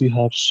because we still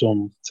have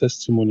some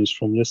testimonies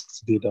from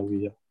yesterday that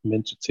we are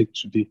meant to take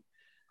today.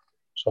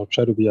 So I'll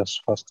try to be as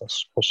fast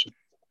as possible.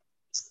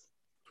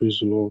 Praise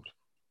the Lord.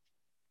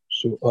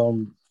 So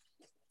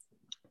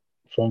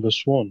from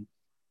verse 1,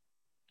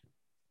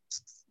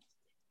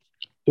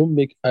 don't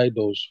make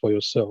idols for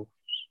yourselves.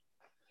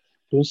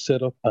 Don't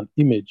set up an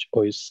image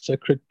or a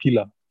sacred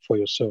pillar for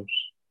yourselves.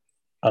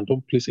 And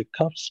don't place a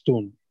carved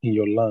stone in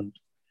your land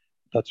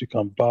that you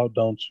can bow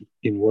down to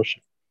in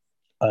worship.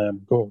 I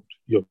am God,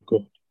 your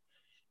God.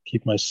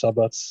 Keep my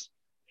Sabbaths,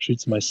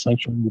 treat my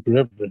sanctuary with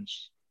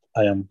reverence.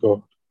 I am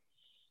God.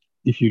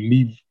 If you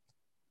live,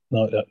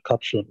 now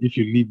caption, if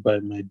you live by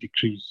my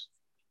decrees.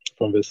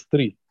 From verse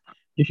 3,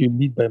 if you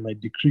live by my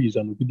decrees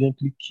and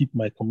obediently keep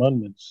my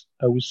commandments,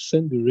 I will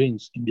send the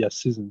rains in their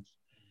seasons.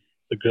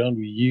 The ground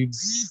will yield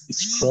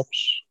its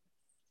crops,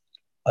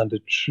 and the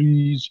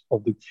trees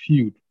of the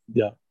field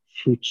their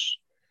fruits.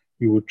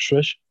 You will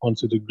thresh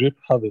until the grape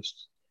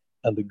harvest,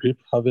 and the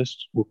grape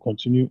harvest will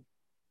continue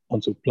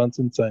until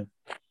planting time.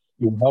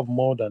 You will have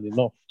more than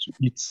enough to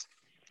eat,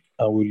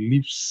 and will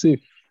live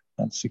safe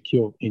and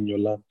secure in your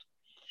land.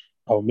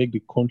 I will make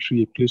the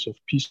country a place of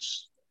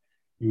peace.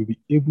 You will be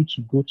able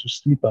to go to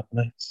sleep at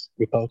night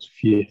without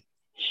fear.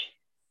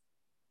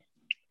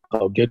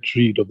 I'll get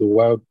rid of the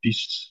wild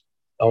beasts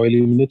I'll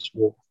eliminate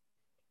war.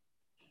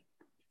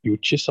 You will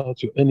chase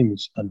out your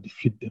enemies and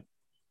defeat them.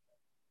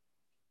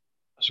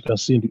 As you can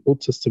see in the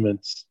Old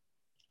Testament,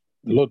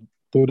 the Lord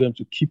told them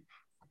to keep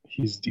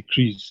his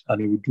decrees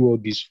and he will do all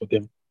this for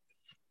them.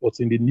 But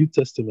in the New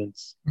Testament,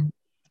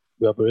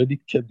 we have already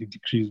kept the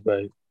decrees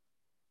by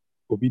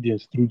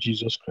obedience through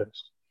Jesus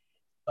Christ.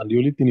 And the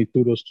only thing he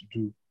told us to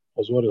do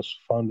was what was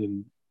found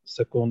in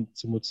 2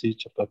 Timothy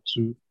chapter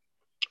 2,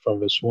 from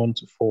verse 1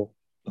 to 4,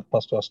 that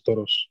Pastor has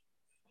taught us.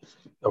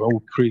 That when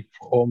we pray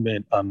for all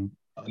men and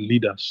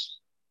leaders,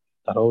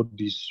 that all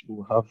these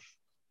will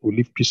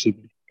live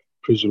peaceably.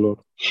 Praise the Lord.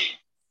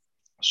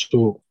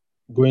 So,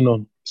 going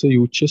on, say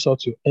you will chase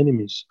out your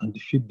enemies and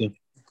defeat them.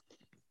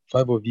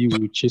 5 of you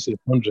will chase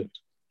 100,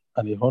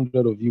 and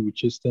 100 of you will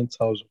chase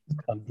 10,000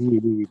 and do away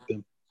with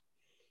them.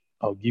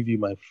 I'll give you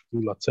my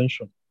full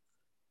attention.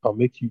 I'll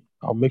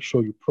make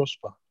sure you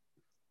prosper,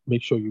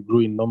 make sure you grow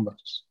in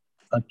numbers,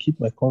 and keep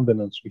my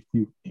covenants with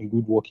you in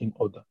good working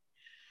order.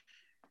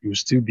 You will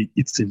still be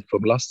eating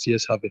from last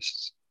year's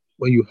harvests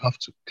when you have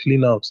to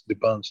clean out the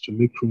barns to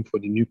make room for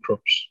the new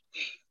crops.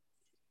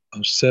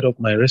 I'll set up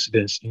my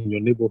residence in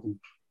your neighborhood.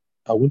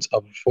 I won't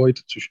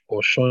avoid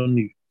or shun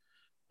you.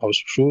 I'll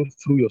stroll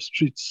through your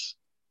streets.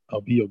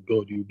 I'll be your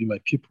God. You'll be my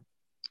people.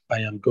 I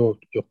am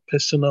God, your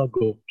personal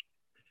God,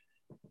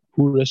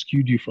 who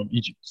rescued you from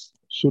Egypt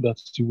so that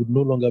you would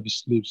no longer be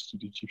slaves to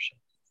the Egyptians.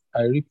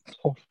 I ripped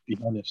off the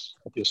harness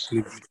of your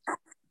slavery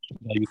so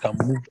that you can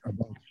move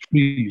about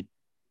freely.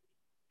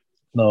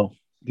 Now,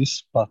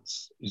 this part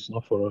is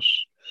not for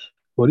us.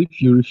 But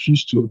if you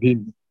refuse to obey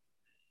me,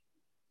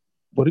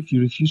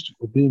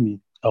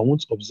 I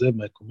won't observe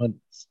my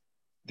commandments,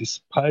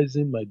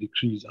 despising my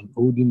decrees and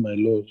holding my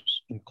laws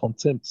in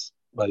contempt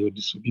by your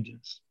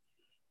disobedience,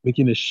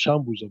 making a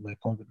shambles of my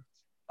covenant.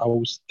 I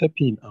will step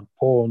in and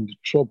pour on the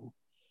trouble,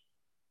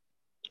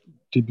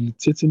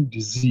 debilitating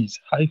disease,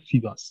 high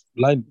fevers,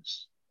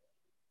 blindness,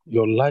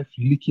 your life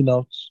leaking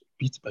out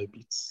bit by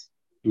bit.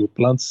 You will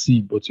plant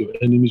seed, but your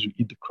enemies will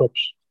eat the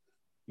crops.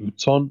 I'll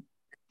turn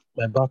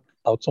my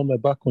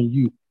back on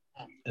you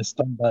and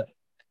stand by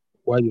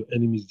while your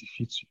enemies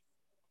defeat you.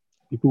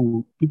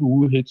 People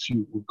who hate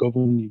you will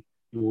govern you.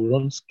 You will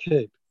run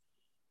scared,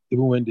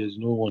 even when there's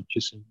no one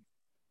chasing you.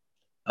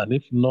 And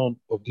if none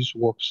of these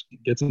works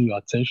getting your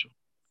attention,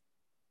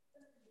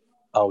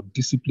 I'll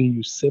discipline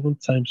you 7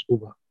 times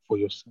over for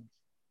your sins.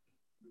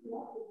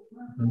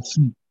 And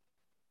see,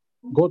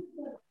 God,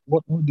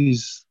 what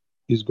this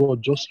is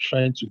God just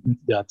trying to get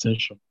their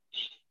attention.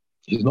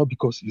 It's not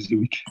because he's a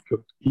wicked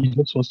God. He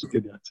just wants to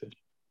get their attention.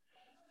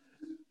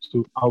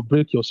 So I'll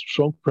break your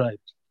strong pride.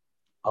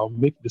 I'll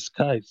make the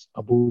skies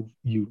above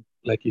you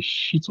like a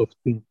sheet of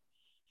tin,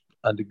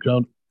 and the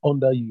ground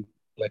under you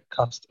like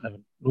cast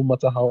iron. No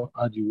matter how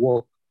hard you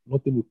work,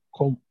 nothing will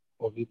come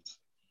of it.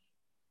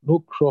 No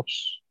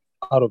crops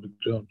out of the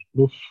ground,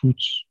 no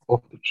fruits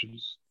off the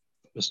trees.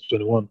 Verse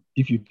 21.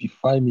 If you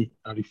defy me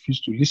and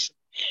refuse to listen,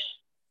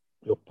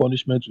 your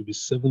punishment will be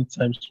 7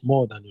 times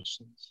more than your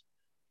sins.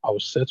 I will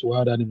set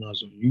wild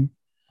animals on you.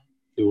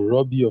 They will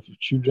rob you of your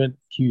children,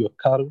 kill your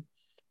cattle,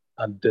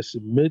 and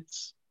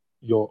decimate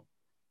your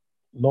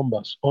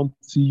numbers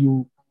until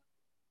you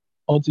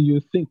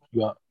think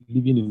you are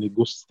living in a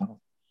ghost town.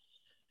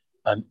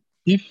 And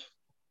if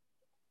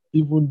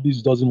even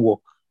this doesn't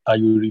work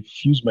and you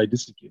refuse my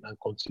discipline and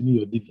continue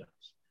your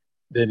deviance,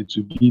 then it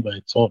will be my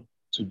turn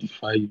to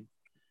defy you.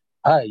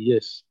 I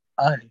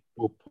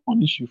will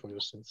punish you for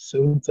your sins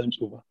 7 times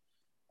over.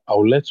 I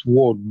will let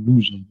war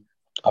loose on you,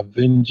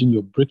 avenging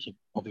your breaking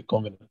of the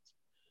covenant.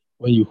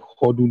 When you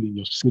huddle in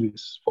your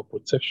cities for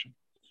protection,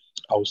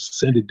 I will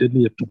send a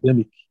deadly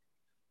epidemic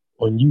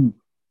on you,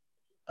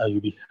 and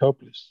you'll be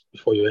helpless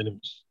before your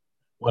enemies.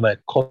 When I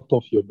cut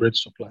off your bread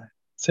supply,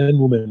 10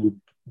 women will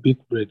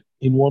bake bread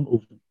in one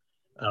oven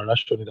and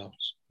ration it out.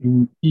 You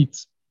will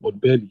eat, but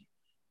barely.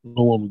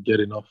 No one will get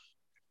enough.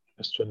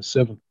 Verse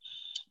 27.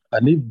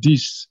 And if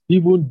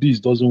even this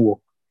doesn't work,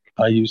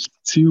 and you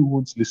still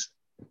won't listen,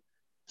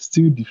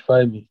 still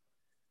defy me,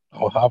 I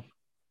will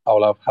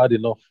have had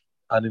enough,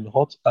 and in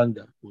hot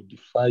anger will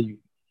defy you,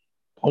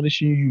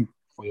 punishing you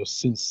for your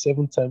sins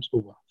 7 times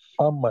over.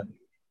 Famine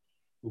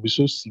will be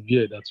so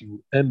severe that you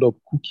will end up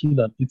cooking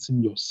and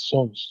eating your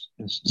sons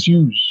in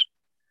stews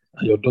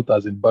and your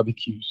daughters in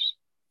barbecues.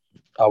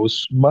 I will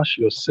smash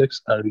your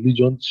sex and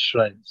religion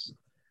shrines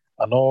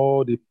and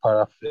all the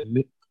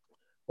paraphernalia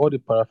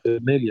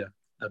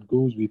that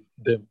goes with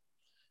them,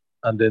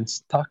 and then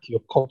stack your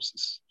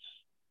corpses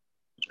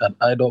and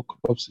idol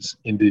corpses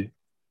in the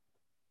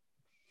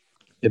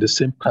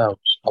same piles.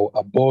 I will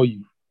abhor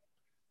you.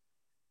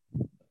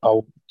 I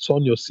will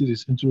turn your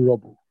cities into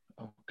rubble.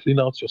 I will clean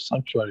out your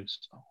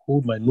sanctuaries. I will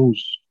hold my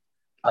nose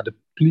at the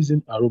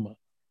pleasing aroma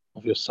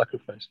of your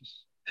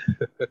sacrifices.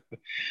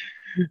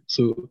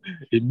 So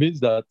it means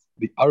that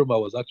the aroma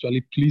was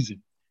actually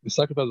pleasing. The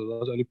sacrifice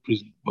was actually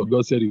pleasing, but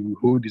God said he will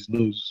hold his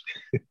nose.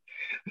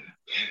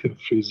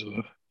 Praise the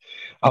Lord.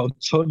 I'll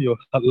turn your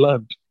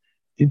land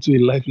into a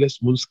lifeless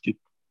moonscape.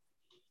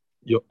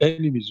 Your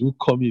enemies will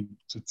come in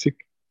to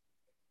take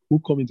who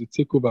come in to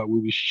take over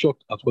will be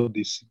shocked at what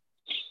they see.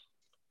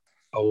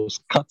 I will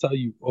scatter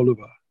you all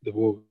over the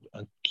world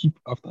and keep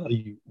after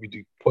you with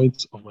the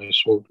points of my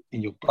sword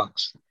in your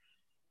backs.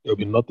 There will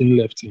be nothing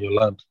left in your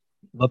land,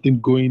 nothing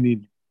going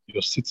in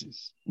your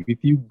cities, with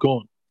you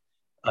gone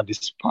and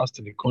dispersed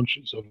in the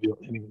countries of your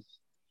enemies.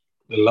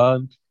 The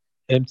land,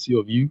 empty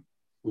of you,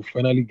 will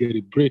finally get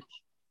a break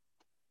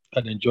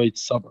and enjoy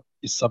its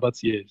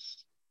Sabbath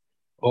years.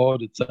 All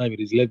the time it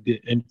is left there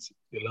empty,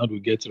 the land will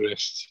get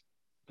rest.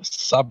 The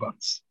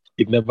Sabbath,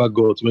 it never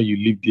got when you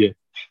live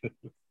there.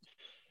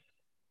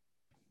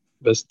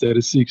 Verse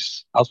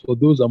 36, as for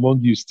those among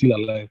you still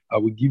alive, I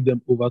will give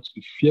them over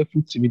to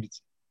fearful timidity.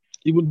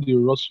 Even the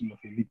rustle of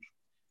a leaf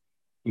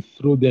will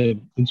throw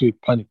them into a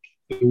panic.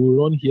 They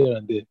will run here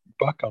and there,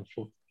 back and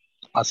forth,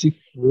 as if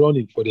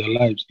running for their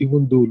lives,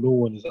 even though no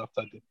one is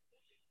after them,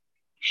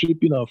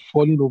 tripping and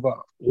falling over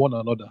one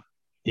another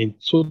in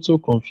total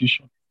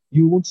confusion.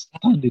 You won't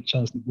stand a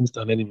chance against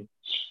an enemy.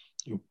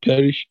 You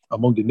perish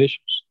among the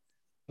nations.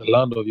 The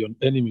land of your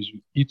enemies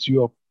will eat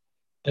you up.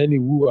 Any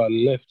who are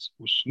left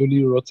will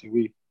slowly rot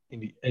away in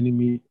the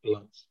enemy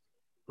lands.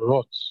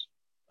 Rot,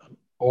 and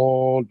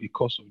all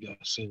because of their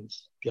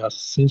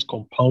sins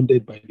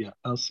compounded by their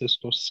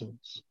ancestors'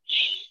 sins.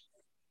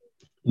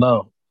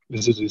 Now,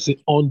 this is it. Say,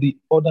 on the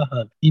other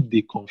hand, if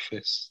they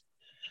confess,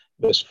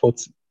 verse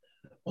 40,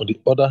 on the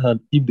other hand,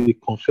 if they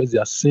confess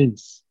their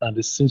sins and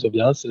the sins of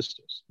their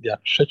ancestors, their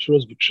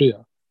treacherous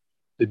betrayal,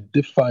 the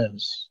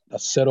defiance that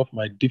set off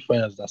my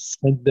defiance that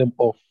sent them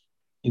off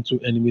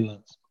into enemy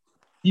lands,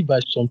 if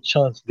by some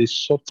chance they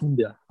soften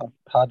their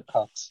hard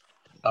hearts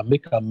and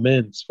make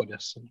amends for their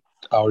sin,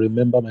 I'll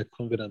remember my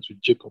covenant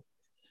with Jacob.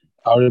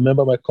 I'll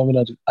remember my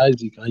covenant with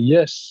Isaac. And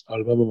yes, I'll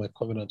remember my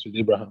covenant with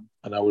Abraham.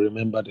 And I will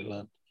remember the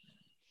land.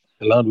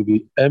 The land will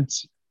be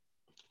empty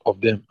of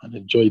them and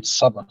enjoy its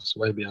Sabbaths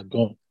while they are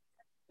gone.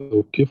 They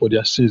will pay for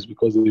their sins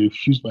because they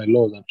refused my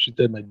laws and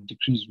treated my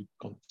decrees with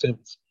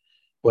contempt.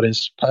 But in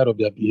spite of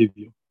their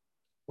behavior,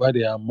 while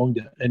they are among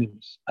their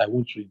enemies, I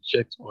won't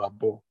reject or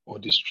abhor or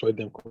destroy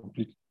them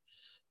completely.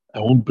 I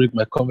won't break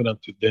my covenant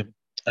with them.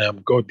 I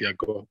am God, their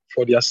God.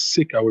 For their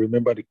sake, I will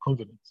remember the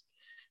covenant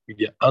with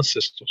their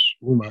ancestors,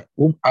 whom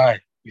I,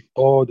 with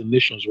all the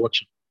nations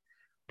watching,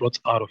 brought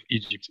out of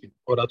Egypt in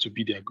order to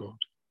be their God.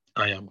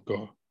 I am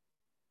God.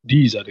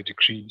 These are the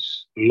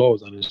decrees,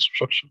 laws, and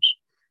instructions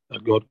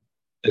that God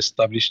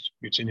established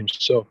between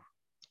himself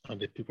and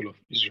the people of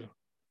Israel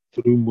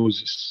through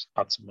Moses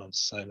at Mount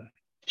Sinai.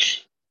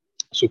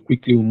 So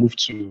quickly we'll move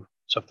to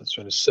chapter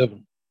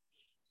 27.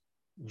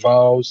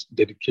 Vows,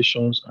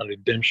 dedications, and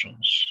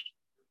redemptions.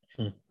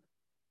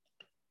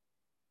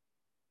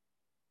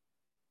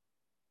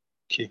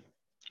 Okay,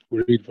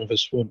 we read from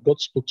verse 1. God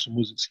spoke to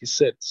Moses. He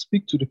said,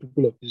 speak to the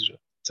people of Israel.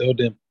 Tell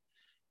them,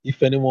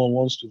 if anyone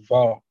wants to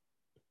vow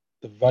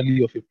the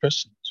value of a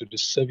person to the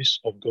service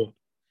of God,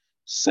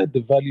 set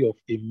the value of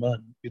a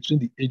man between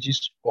the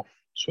ages of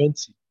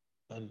 20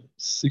 and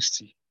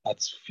 60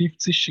 at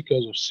 50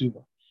 shekels of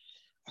silver,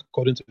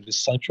 according to the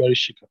sanctuary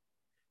shekel.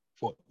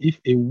 For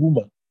a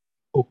woman,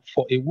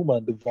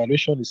 the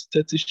valuation is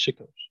 30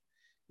 shekels.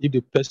 If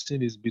the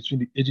person is between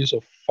the ages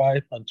of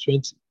 5 and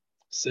 20,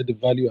 set the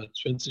value at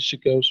 20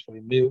 shekels for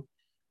a male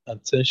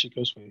and 10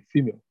 shekels for a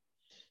female.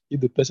 If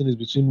the person is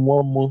between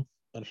 1 month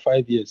and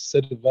 5 years,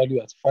 set the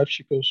value at 5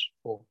 shekels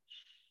of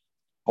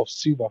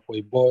silver for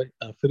a boy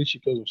and 3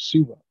 shekels of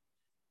silver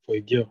for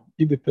a girl.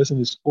 If the person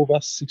is over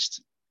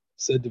 60,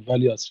 set the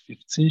value as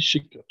 15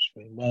 shekels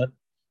for a man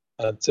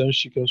and 10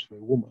 shekels for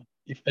a woman.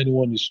 If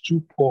anyone is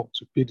too poor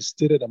to pay the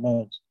stated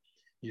amount,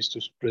 he is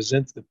to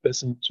present the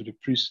person to the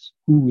priest,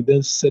 who will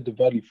then set the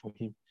value for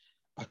him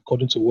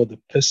according to what the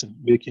person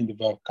making the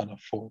vow can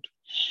afford.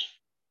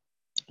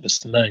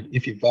 Verse 9,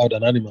 if he vowed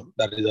an animal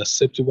that is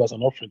acceptable as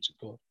an offering to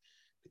God,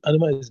 the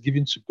animal is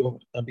given to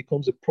God and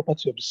becomes a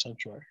property of the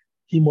sanctuary.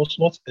 He must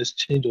not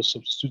exchange or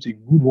substitute a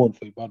good one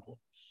for a bad one,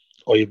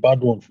 or a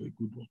bad one for a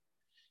good one.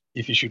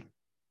 If he should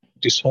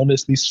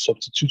dishonestly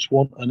substitute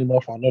one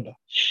animal for another,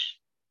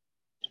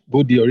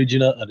 both the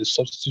original and the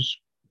substitute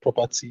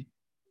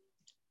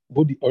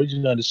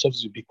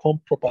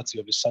become property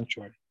of the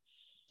sanctuary.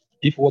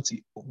 If what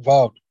he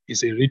vowed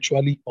is a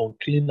ritually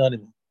unclean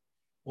animal,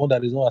 one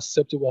that is not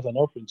acceptable as an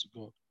offering to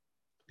God,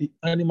 the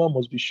animal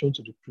must be shown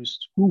to the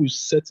priest, who will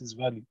set its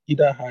value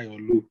either high or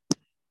low.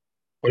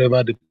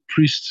 Whatever the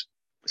priest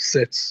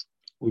sets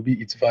will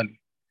be its value.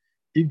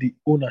 If the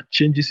owner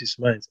changes his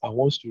mind and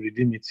wants to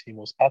redeem it, he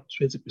must add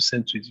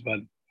 20% to its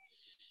value.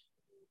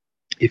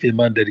 If a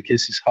man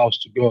dedicates his house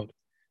to God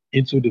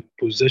into the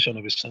possession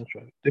of a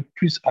sanctuary, the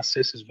priest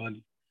assesses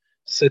value,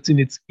 setting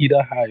it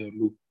either high or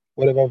low.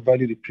 Whatever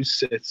value the priest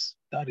sets,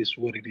 that is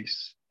what it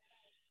is.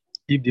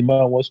 If the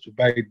man wants to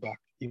buy it back,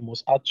 he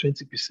must add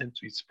 20%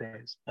 to its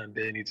price, and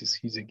then it is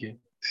his again.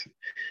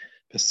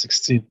 Verse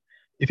 16,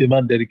 if a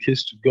man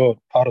dedicates to God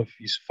part of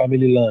his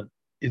family land,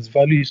 its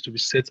value is to be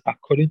set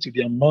according to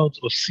the amount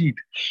of seed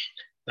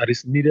that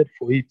is needed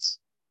for it,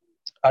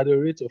 at the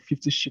rate of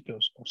 50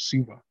 shekels of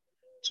silver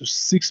to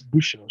 6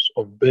 bushels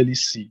of barley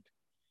seed.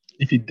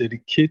 If he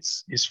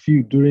dedicates his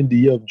field during the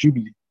year of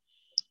Jubilee,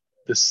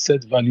 the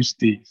set value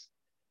stays.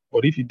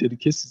 But if he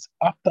dedicates it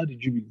after the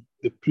Jubilee,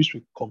 the priest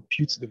will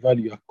compute the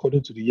value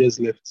according to the years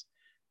left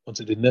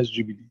until the next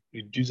Jubilee,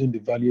 reducing the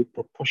value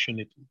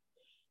proportionately.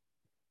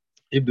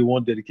 If the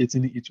one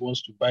dedicating it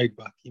wants to buy it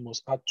back, he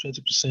must add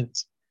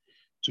 20%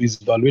 to his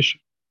valuation,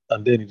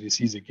 and then it is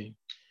his again.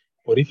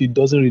 But if he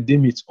doesn't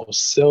redeem it or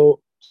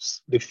sell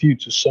the field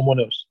to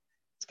someone else,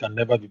 it can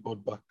never be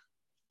bought back.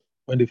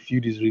 When the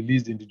field is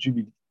released in the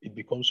Jubilee, it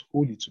becomes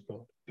holy to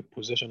God, the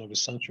possession of the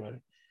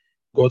sanctuary.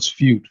 God's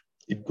field,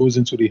 it goes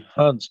into the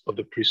hands of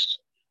the priest.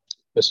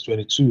 Verse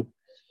 22,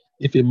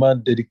 if a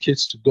man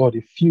dedicates to God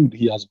a field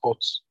he has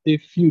bought, a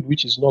field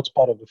which is not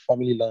part of the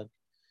family land,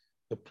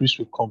 the priest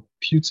will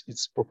compute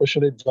its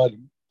proportionate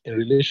value in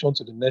relation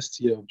to the next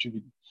year of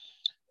Jubilee.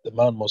 The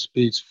man must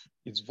pay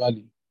its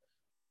value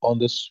on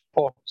the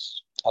spot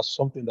as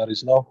something that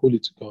is now holy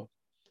to God,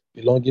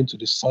 belonging to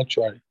the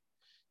sanctuary.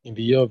 In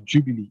the year of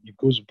Jubilee, it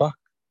goes back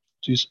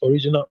to its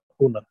original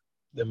owner,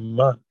 the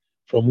man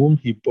from whom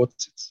he bought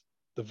it.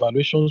 The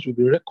valuations will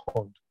be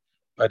reckoned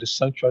by the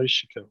sanctuary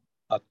shekel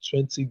at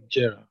 20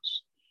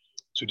 gerahs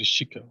to the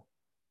shekel.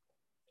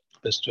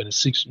 Verse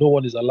 26, no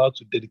one is allowed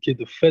to dedicate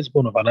the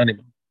firstborn of an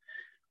animal.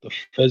 The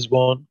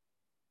firstborn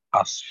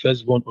as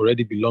firstborn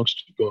already belongs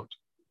to God.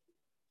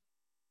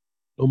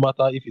 No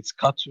matter if it's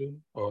cattle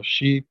or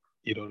sheep,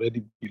 it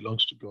already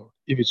belongs to God.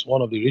 If it's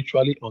one of the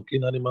ritually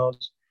unclean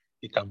animals,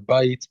 he can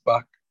buy it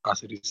back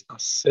as its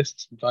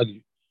assessed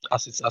value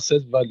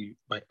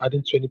by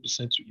adding 20%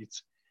 to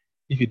it.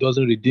 If he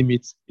doesn't redeem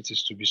it, it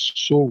is to be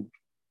sold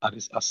at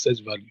its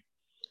assessed value.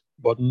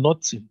 But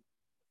nothing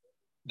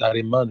that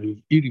a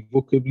man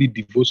irrevocably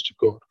devotes to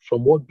God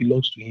from what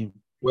belongs to him,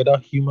 whether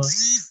human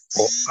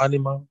or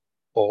animal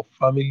or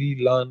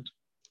family land,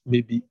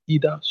 may be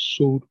either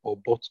sold or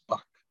bought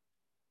back.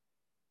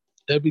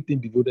 Everything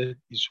devoted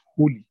is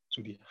holy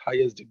to the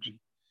highest degree.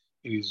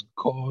 It is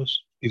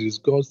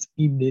God's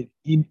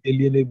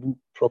inalienable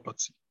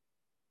property.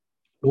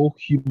 No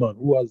human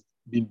who has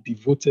been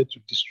devoted to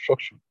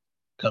destruction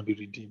can be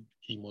redeemed.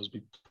 He must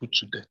be put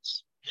to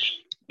death.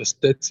 Verse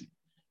 30.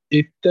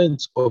 A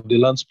tenth of the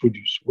land's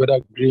produce, whether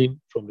grain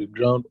from the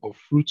ground or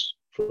fruits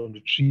from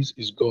the trees,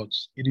 is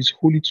God's. It is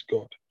holy to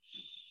God.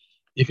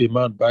 If a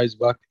man buys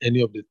back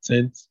any of the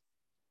tenth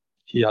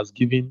he has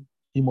given,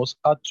 he must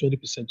add 20%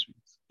 to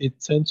it. A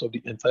tenth of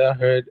the entire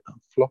herd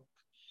and flock,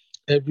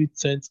 every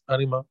 10th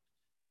animal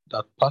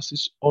that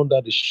passes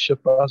under the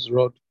shepherd's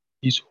rod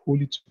is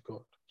holy to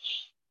God.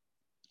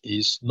 He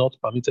is not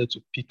permitted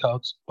to pick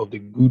out of the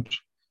good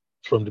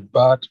from the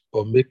bad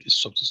or make a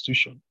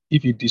substitution.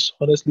 If he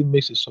dishonestly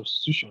makes a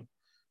substitution,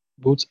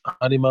 both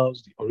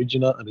animals, the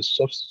original and the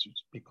substitute,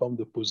 become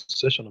the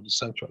possession of the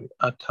sanctuary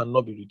and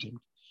cannot be redeemed.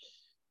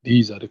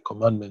 These are the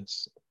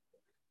commandments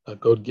that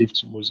God gave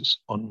to Moses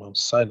on Mount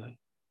Sinai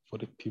for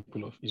the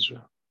people of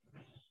Israel.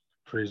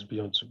 Praise be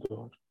unto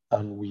God.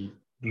 And we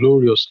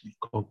gloriously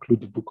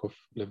conclude the book of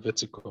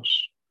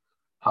Leviticus.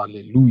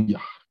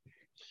 Hallelujah.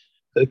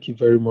 Thank you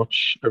very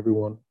much,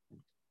 everyone.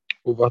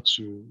 Over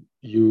to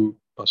you,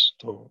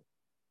 Pastor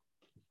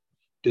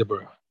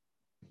Deborah.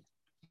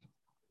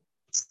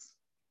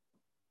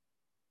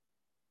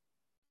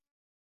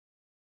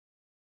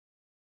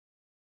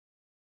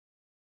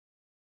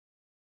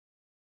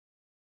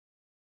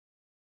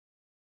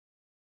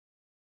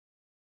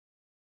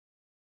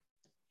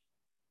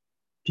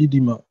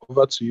 Pidima,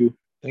 over to you.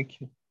 Thank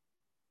you.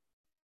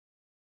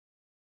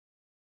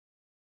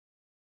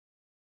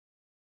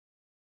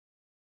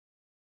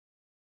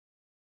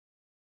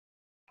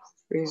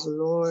 Praise the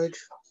Lord.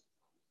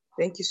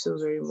 Thank you so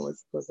very much,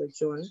 Brother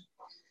John.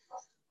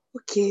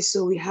 Okay,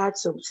 so we had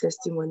some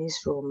testimonies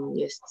from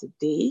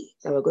yesterday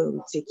that we're going to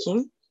be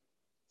taking.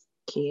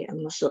 Okay,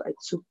 I'm not sure. I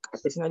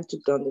personally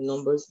took down the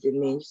numbers, the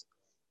names.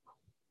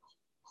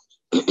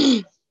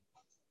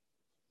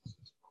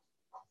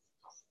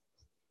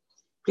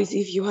 Please,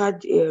 if you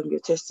had your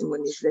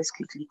testimonies, let's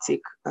quickly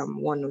take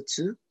one or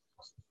two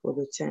for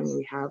the time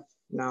we have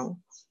now.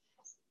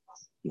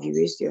 If you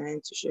raised your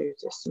hand to share your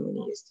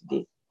testimony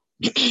yesterday,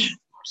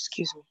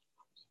 excuse me.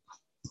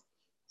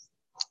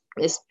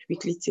 Let's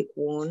quickly take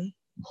one.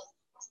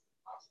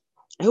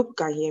 I hope you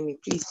can hear me,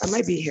 please. I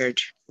might be heard.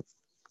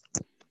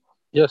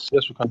 Yes,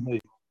 we can hear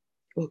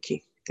you.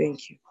 Okay,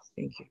 thank you.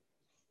 If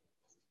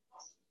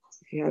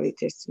you have a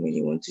testimony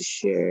you want to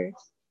share,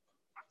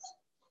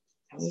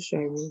 I'm not sure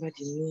I remember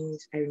the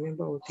names. I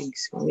remember all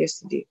things from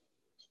yesterday.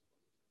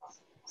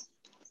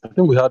 I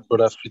think we had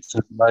Brother Fitz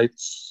and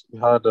Lights. We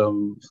had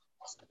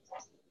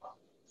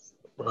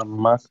Brother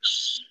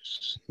Max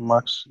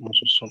or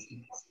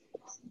something.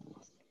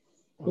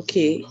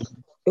 Okay,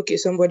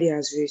 somebody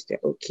has raised it.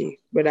 Okay,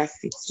 Brother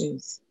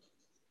Fitzins.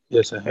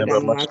 Yes, I have.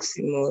 Brother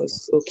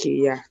Maximus. Okay,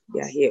 yeah,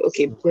 here.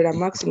 Okay, Brother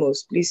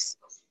Maximus, please.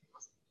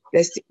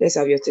 Let's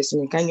have your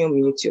testimony. Can you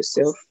unmute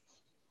yourself?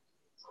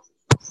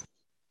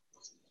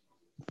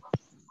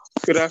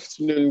 Good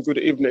afternoon, good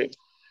evening.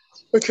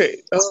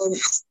 Okay,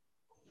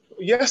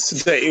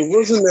 yesterday it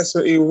wasn't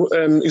necessarily.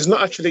 It's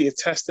not actually a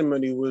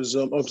testimony. It was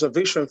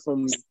observation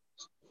from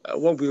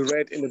what we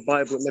read in the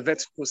Bible,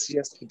 Leviticus,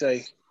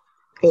 yesterday,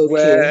 Okay.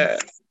 where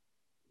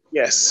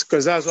yes,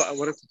 because that's what I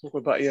wanted to talk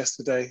about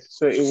yesterday.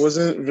 So it was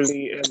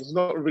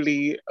not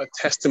really a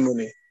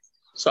testimony.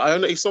 So I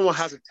don't know if someone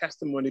has a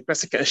testimony, the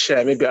person can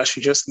share. Maybe I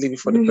should just leave it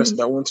for the person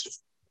that wants to.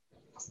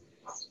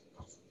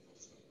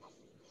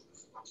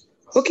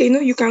 Okay, no,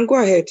 you can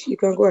go ahead. You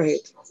can go ahead.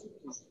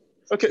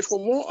 Okay,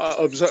 from what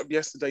I observed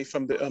yesterday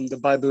from the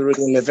Bible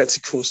reading in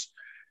Leviticus,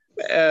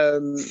 I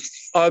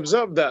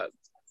observed that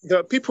there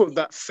are people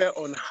that fell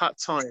on hard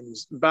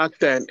times back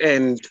then,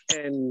 and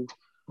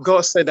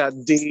God said that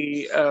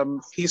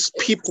His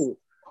people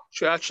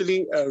should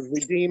actually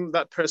redeem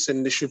that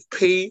person. They should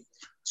pay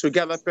to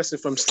get that person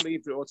from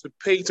slavery, or to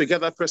pay to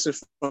get that person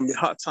from the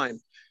hard time.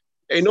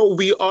 You know,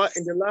 we are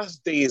in the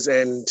last days,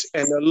 and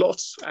a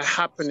lot are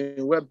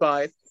happening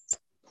whereby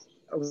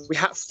we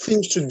have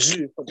things to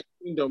do for the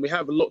kingdom. We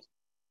have a lot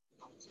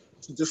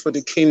to do for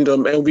the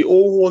kingdom, and we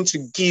all want to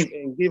give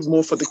and give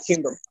more for the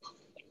kingdom.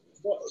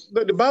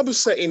 But the Bible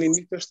said in the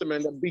New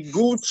Testament that be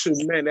good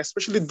to men,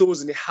 especially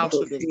those in the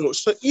household of God.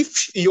 So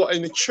if you're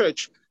in a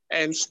church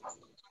and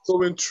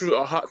going through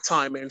a hard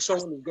time, and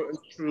someone is going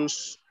through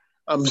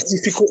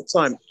difficult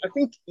time, I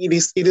think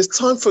it is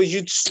time for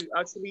you to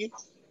actually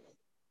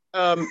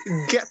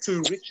get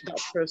to reach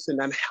that person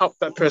and help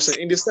that person,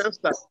 in the sense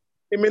that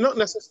it may not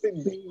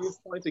necessarily be you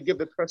trying to give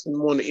the person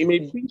money. It may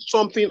be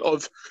something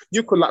of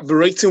you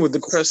collaborating with the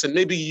person.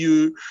 Maybe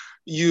you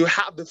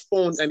have the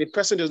phone and the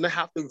person does not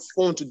have the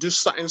phone to do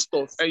certain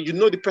stuff, and you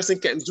know the person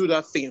can do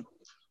that thing.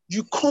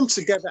 You come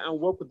together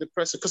and work with the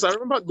person. Because I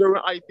remember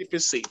during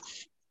IPPC,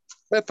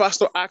 where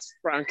Pastor asked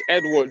Frank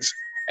Edwards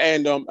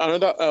and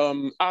another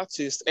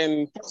artist,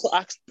 and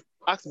Pastor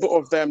asked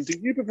both of them, do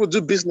you people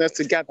do business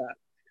together?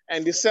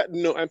 And they said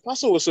no. And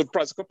Pastor was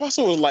surprised, because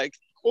Pastor was like,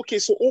 okay,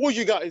 so all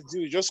you guys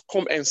do is just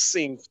come and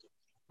sing.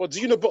 But do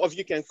you know both of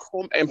you can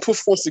come and put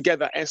phones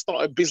together and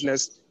start a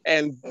business,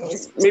 and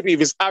maybe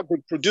if it's agro,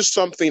 produce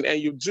something, and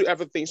you do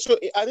everything. So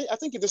I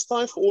think it is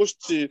time for us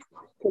to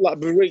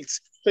collaborate.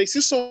 So you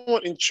see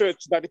someone in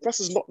church that the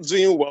person is not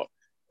doing well.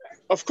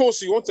 Of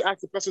course, you want to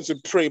ask the person to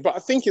pray, but I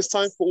think it's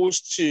time for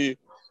us to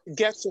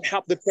get to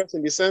help the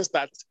person, in the sense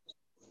that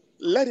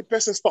let the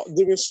person start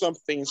doing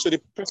something so the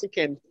person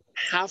can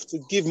have to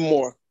give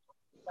more.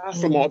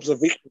 That's from my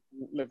observation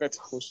in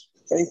Leviticus.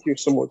 Thank you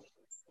so much.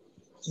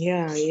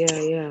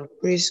 Yeah.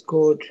 Praise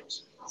God.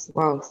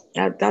 Wow,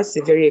 that's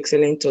a very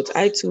excellent thought.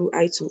 I too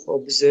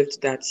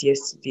observed that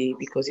yesterday,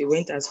 because it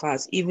went as far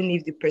as, even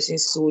if the person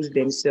sold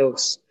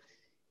themselves,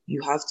 we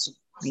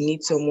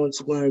need someone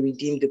to go and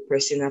redeem the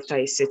person after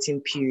a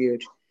certain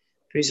period.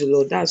 Praise the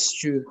Lord. That's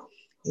true.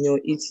 You know,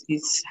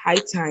 it's high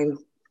time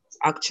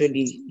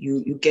actually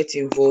you get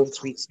involved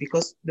with,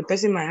 because the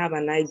person might have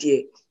an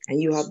idea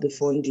and you have the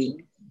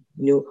funding,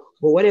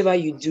 but whatever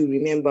you do,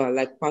 remember,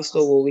 like Pastor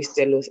will always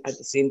tell us at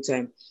the same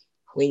time,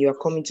 when you are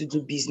coming to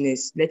do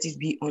business, let it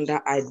be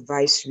under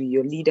advisory.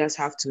 Your leaders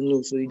have to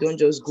know. So you don't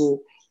just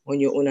go on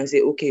your own and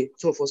say, okay,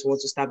 two of us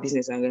want to start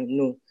business. And then,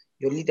 no,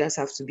 your leaders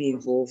have to be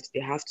involved.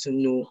 They have to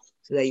know,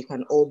 so that you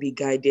can all be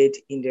guided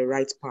in the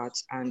right path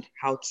and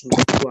how to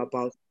go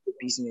about the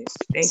business.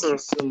 Thank you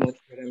so much,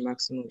 Brother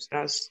Maximus.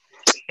 That's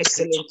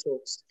excellent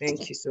talks.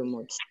 Thank you so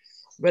much.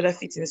 Brother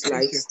Fitting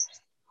Slides.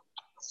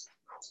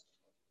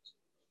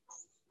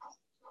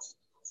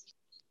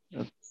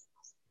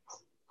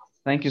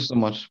 Thank you so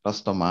much,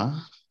 Pastor Ma.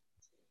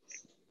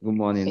 Good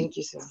morning. Thank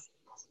you, sir.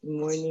 Good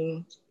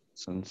morning.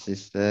 Some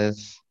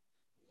sisters.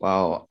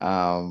 Wow.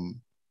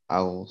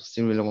 I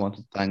still really want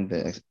to thank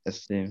the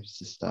esteemed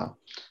sister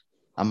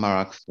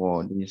Amarak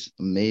for this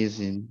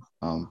amazing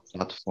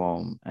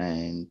platform.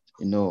 And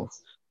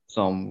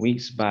some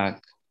weeks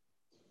back,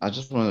 I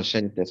just want to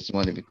share the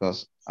testimony,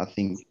 because I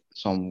think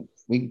some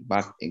week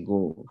back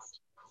ago,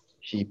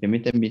 she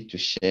permitted me to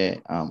share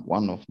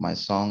one of my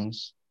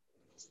songs,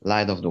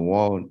 Light of the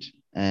World,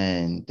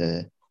 and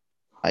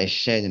I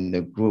shared in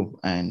the group,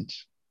 and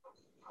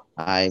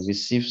I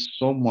received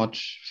so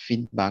much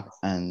feedback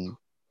and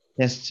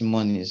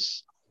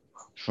testimonies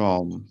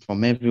from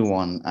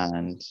everyone,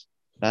 and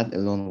that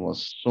alone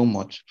was so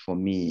much for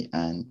me.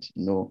 And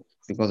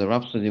because the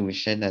Rhapsody we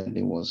shared that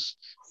it was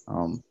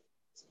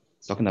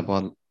talking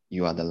about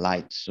you are the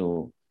light.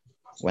 So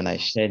when I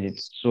shared it,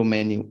 so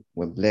many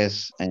were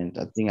blessed, and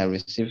I think I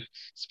received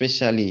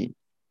especially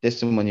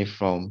testimony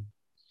from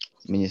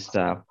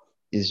Minister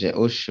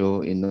Israel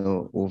Osho,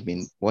 who've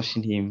been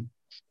watching him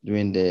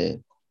during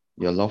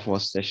your Love War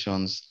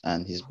sessions,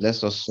 and he's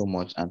blessed us so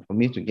much. And for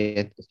me to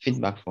get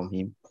feedback from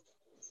him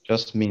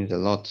just means a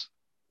lot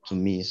to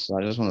me. So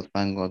I just want to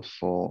thank God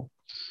for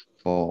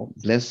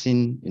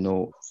blessing,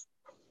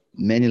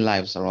 many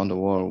lives around the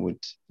world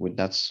with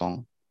that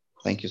song.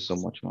 Thank you so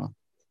much, man.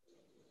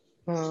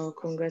 Wow,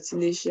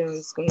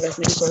 congratulations,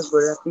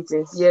 Brother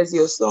Fitting. Yes,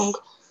 your song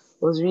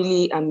was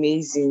really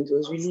amazing. It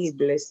was really a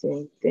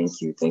blessing.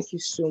 Thank you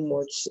so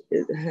much.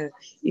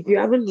 If you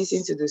haven't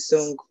listened to the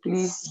song,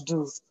 please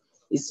do.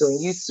 It's on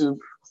YouTube.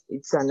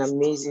 It's an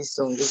amazing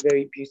song, a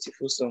very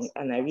beautiful song,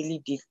 and I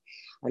loved it.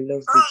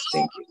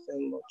 Thank you so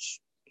much.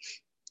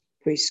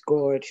 Praise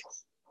God.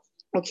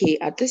 Okay,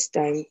 at this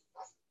time,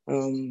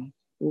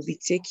 we'll be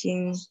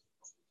taking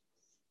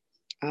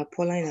our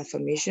Pauline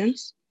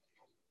affirmations.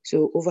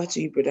 So over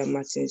to you, Brother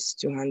Martins,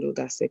 to handle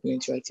that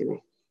segment right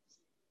away.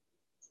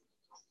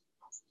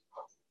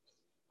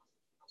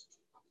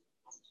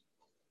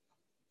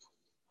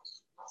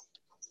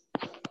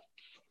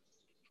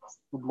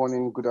 Good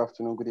morning, good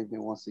afternoon, good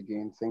evening once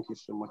again. Thank you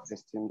so much,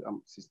 esteemed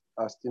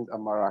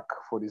Amarak,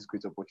 for this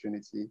great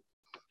opportunity.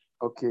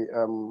 Okay,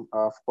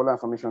 our Pauline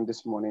affirmation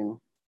this morning,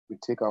 we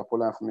take our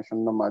Pauline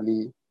affirmation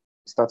normally,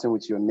 starting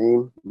with your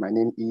name. My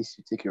name is,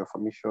 you take your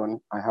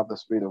affirmation. I have the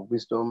spirit of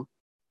wisdom.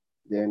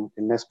 Then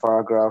the next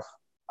paragraph,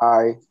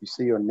 you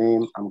say your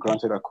name, I'm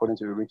granted according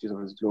to the riches of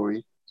his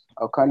glory.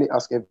 I'll kindly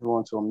ask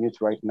everyone to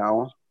unmute right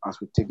now as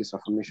we take this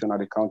affirmation at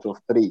the count of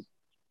 3.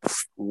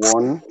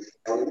 1,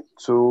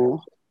 2,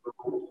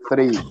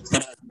 3.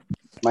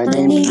 My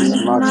name is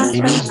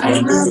Martin. I have I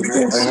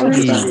have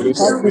the spirit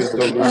of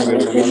wisdom in my The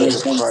knowledge name.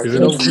 of Christ spirit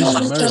is of in me.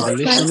 wisdom and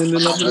revelation in the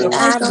knowledge of I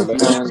have Christ. the Like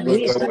spirit of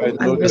so that I wisdom know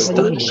and the hope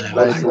Understand revelation. my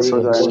Like so, life so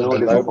that I so know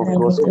that the I hope of may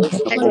God's calling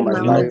upon my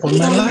fill life, upon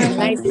my life.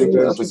 the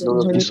riches of the The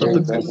glory of his Riches of the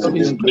inheritance glory of according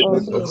his to the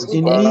greatness of inheritance his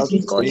in power, me, in in Christ I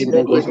Jesus.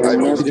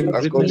 to the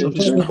greatness according of to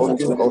his the power,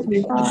 working of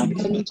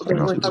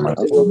According to my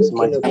According to his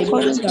mighty power.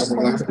 according to the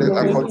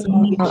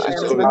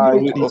riches of the I,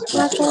 glory of his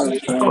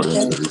according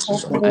to the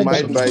riches of the his riches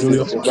might of the by glory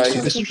the of his by to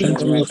his the strength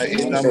strength in of my his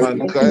inner every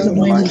man, Christ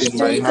mind, in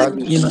my heart.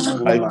 inner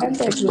man, I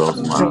of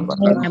man, but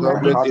am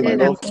grounded in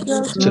love,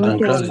 said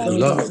and grounded in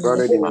love, I'm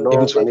grounded in able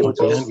love to and able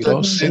to comprehend with all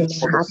ascend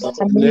saints all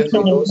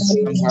the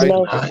saints the height the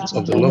heights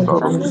of the love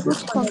of love of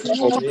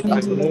God of I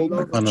know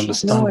and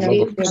understand the love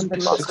of Christ, the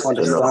love of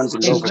understand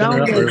the the love of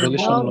general Christ,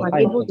 revelation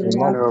knowledge,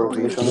 general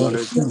revelation Lord, the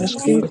knowledge, fullness the measure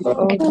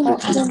fullness of of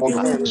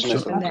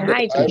I,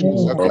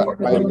 Jesus,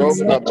 my love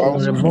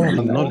abounds more and more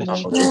in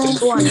knowledge, mature,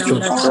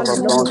 love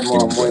abounds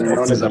more and more in is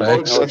knowledge that and I in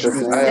all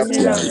judgment. I righteousness, am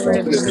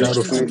the child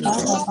of spirit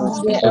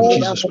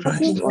Jesus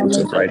Christ,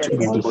 unto who the without fruits of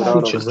in righteousness, the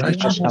fruits of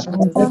righteousness,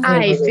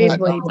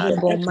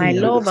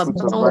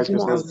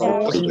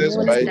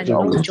 righteousness by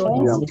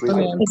joy and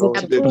praise of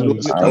the to glory the who glory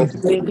is of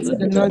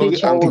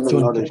glory and perfect full of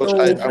on knowledge, because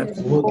I am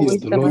worthy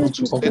of the Lord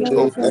unto all state good, of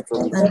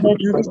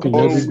in all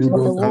every good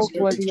work and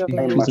I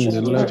am increasing in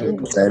the matured, knowledge of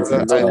God,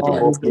 that I loving,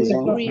 all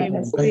pleasing,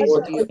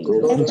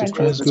 according to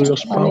Christ's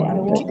glorious power,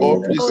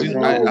 all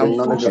pleasing. I in the am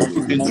knowledge of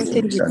his in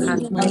image,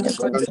 and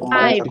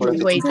according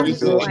to his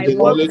pleasing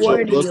glorious in the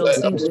inheritance, knowledge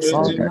of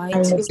God. I am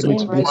strengthened able to be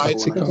might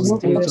partaker of the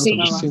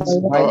inheritance of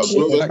the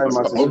saints, I above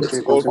must all say,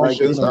 all continually give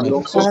patience and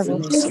long thanks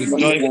suffering with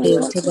joy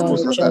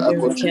so that I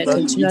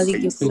continually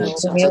give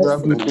able thanks to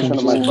to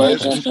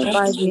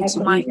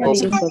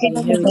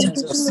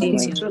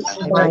do God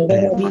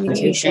in good the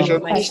mission of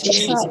things, my Christ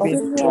future, of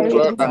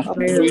spiritual and I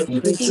humbly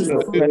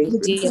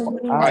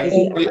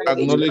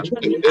acknowledge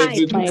every who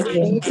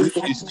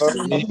is not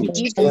me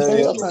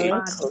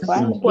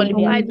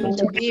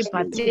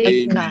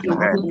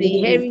in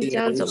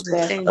area of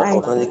Amen. I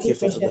only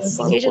give it to the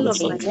Son for the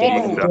Son to give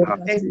it to the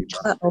heart. Thank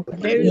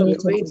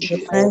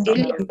you,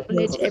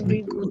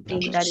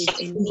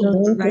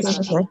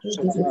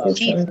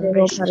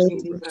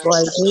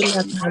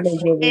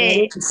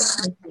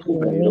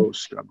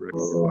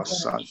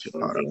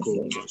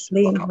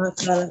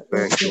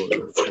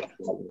 Lord.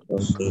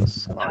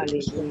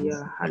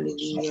 Hallelujah,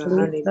 hallelujah,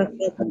 hallelujah.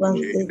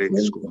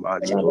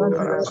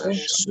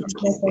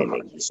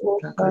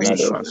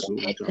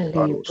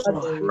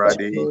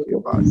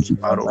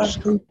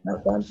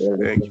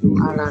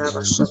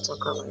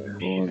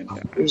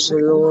 Praise the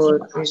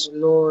Lord, praise the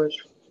Lord.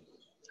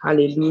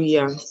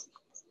 Hallelujah.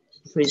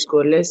 Praise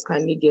God. Let's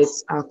kindly get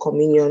our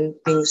communion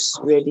things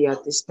ready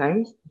at this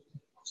time.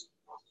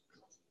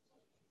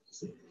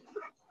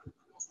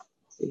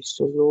 Praise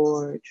the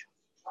Lord.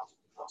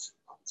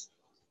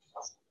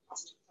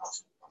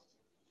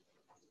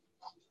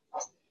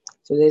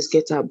 So let's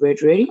get our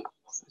bread ready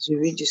as we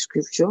read the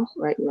scripture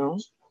right now.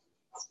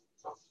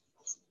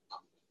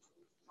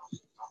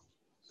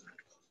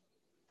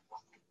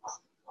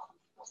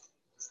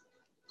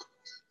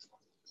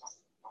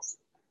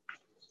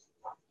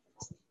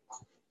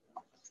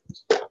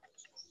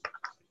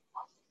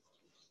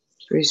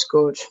 Praise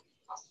God.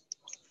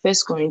 1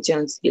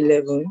 Corinthians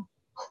 11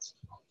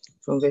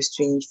 from verse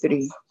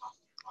 23.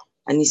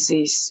 And it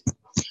says,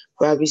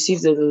 "For I have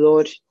received of the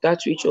Lord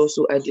that which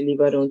also I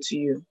delivered unto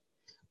you,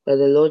 that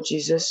the Lord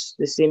Jesus,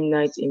 the same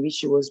night in which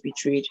he was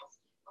betrayed,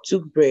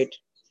 took bread,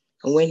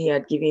 and when he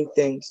had given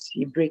thanks,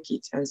 he brake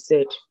it and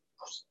said,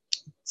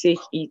 'Take,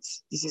 eat,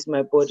 this is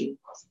my body,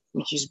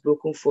 which is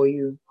broken for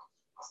you.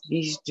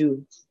 This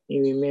do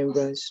in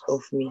remembrance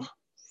of me.'"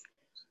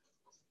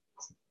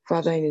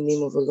 Father, in the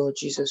name of the Lord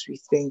Jesus, we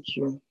thank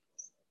you.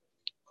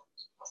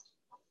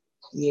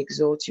 We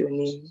exalt your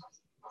name.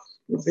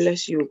 We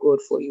bless you,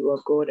 God, for you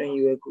are God and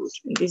you are good.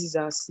 And this is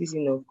our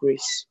season of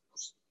grace.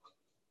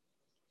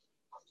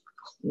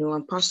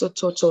 And Pastor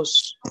taught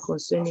us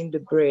concerning the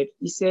bread.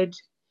 He said,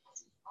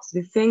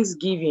 the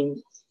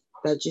thanksgiving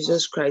that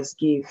Jesus Christ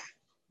gave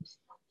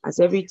at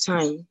every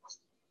time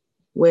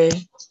where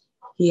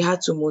he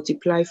had to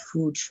multiply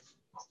food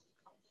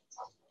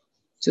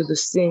to the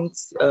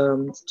saints,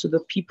 to the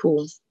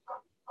people.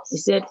 He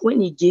said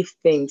when he gave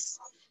thanks,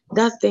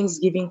 that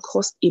thanksgiving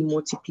caused a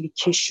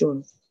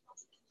multiplication.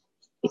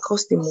 It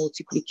caused a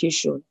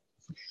multiplication.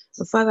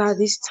 And Father, at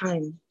this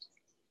time,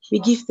 we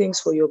give thanks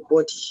for your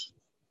body.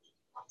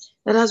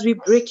 That as we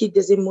break it,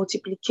 there's a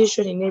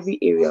multiplication in every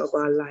area of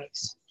our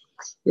lives.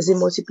 There's a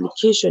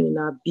multiplication in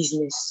our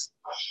business.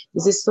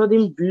 There's a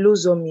sudden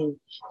blossoming.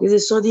 There's a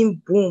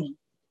sudden boom.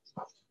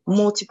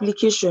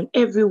 Multiplication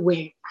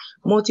everywhere.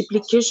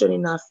 Multiplication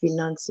in our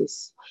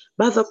finances.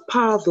 By the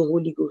power of the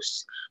Holy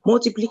Ghost.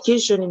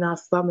 Multiplication in our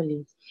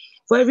family.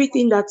 For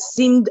everything that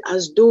seemed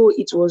as though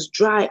it was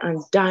dry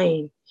and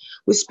dying,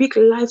 we speak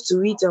life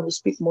to it and we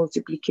speak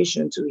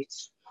multiplication to it.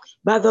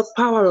 By the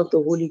power of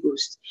the Holy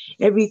Ghost,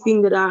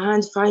 everything that our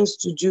hand finds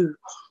to do,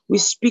 we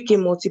speak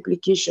in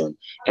multiplication,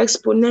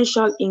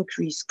 exponential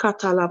increase. That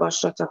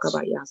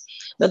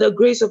the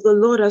grace of the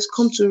Lord has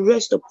come to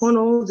rest upon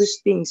all these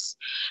things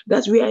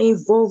that we are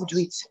involved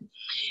with.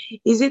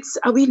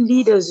 Are we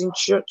leaders in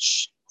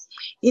church,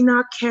 in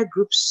our care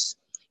groups,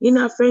 in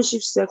our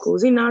friendship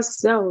circles, in our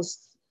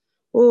cells?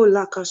 Oh, in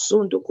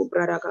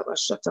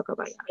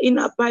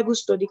our Bible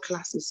study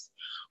classes,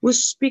 we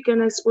speak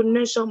an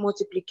exponential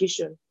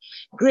multiplication.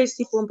 Grace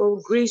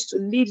upon grace to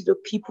lead the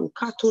people.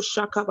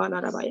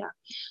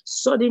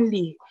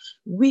 Suddenly,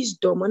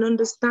 wisdom and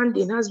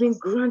understanding has been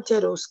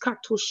granted us.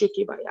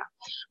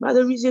 By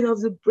the reason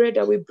of the bread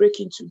that we break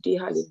in today,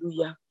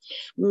 hallelujah.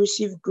 We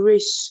receive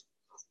grace.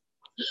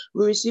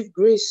 We receive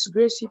grace,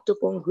 grace heaped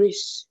upon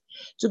grace,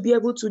 to be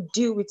able to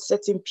deal with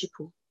certain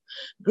people.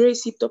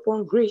 Grace heaped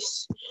upon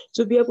grace,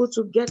 to be able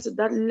to get to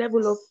that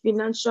level of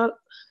financial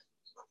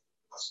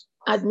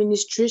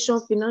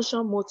administration,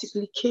 financial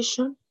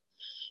multiplication.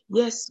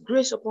 Yes,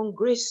 grace upon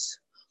grace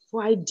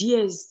for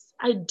ideas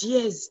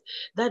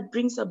that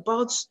brings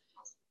about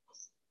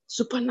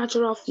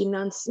supernatural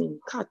financing.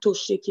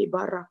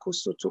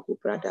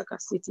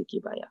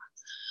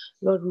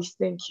 Lord, we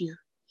thank you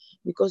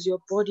because your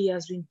body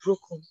has been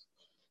broken,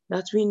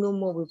 that we no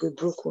more will be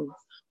broken,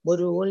 but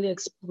we will only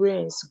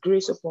experience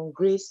grace upon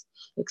grace,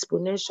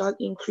 exponential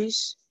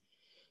increase,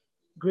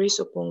 grace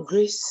upon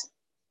grace,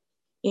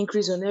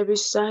 increase on every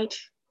side,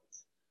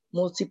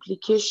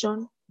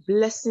 multiplication,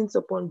 blessings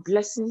upon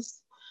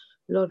blessings.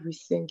 Lord, we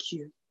thank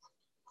you.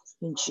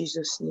 In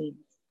Jesus' name,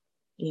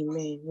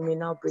 amen. We may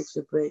now break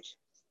the bread.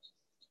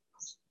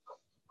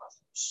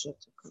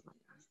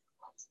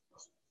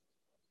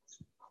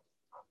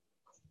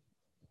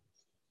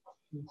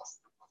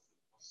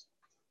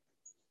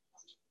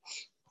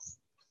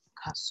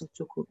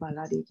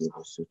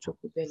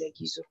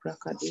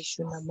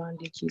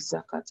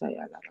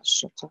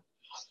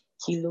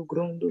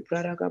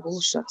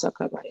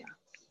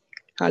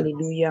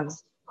 Hallelujah.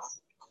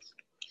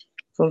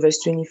 From verse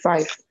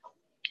 25.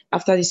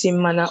 After the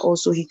same manner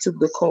also he took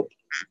the cup,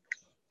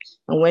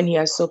 and when he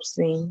had supped,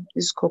 saying,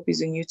 this cup is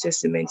the New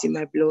Testament in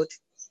my blood.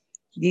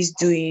 This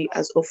do ye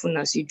as often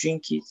as you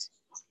drink it,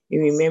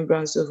 in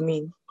remembrance of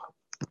me.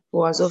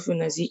 For as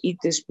often as ye eat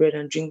this bread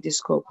and drink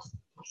this cup,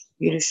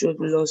 you will show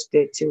the Lord's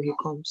death till he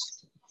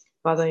comes.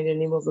 Father, in the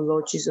name of the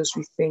Lord Jesus,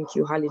 we thank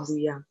you.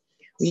 Hallelujah.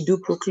 We do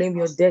proclaim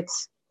your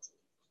death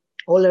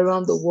all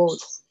around the world,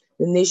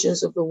 the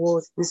nations of the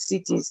world, the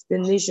cities, the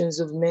nations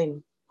of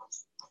men.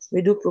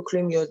 We do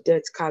proclaim your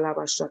death.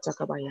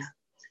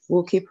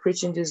 We'll keep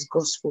preaching this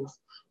gospel.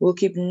 We'll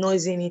keep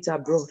noising it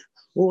abroad.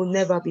 We'll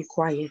never be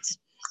quiet.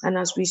 And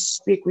as we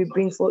speak, we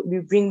bring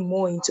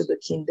more into the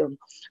kingdom.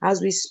 As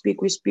we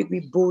speak with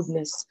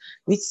boldness,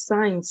 with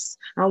signs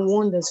and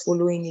wonders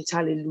following it.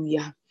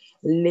 Hallelujah.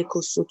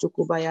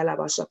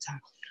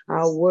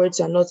 Our words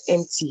are not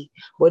empty,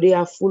 but they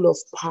are full of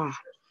power.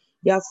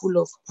 They are full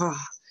of power.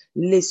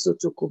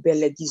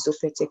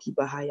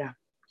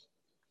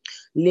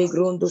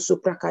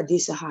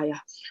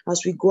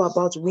 As we go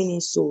about winning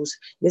souls,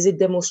 there's a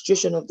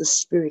demonstration of the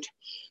Spirit.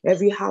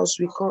 Every house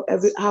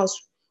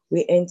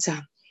we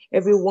enter,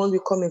 everyone we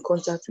come in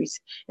contact with,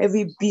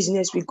 every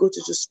business we go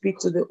to speak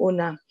to the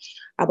owner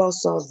about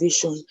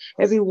salvation,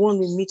 everyone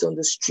we meet on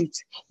the street,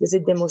 there's a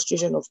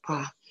demonstration of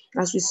power.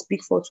 As we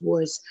speak forth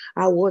words,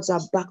 our words are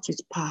backed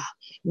with power.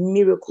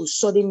 Miracles,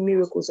 sudden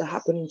miracles are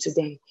happening to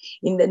them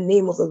in the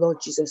name of the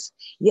Lord Jesus.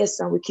 Yes,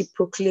 and we keep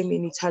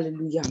proclaiming it.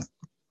 Hallelujah.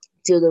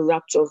 Till the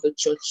rapture of the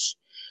church.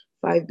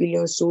 5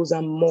 billion souls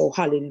and more.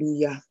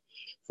 Hallelujah.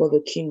 For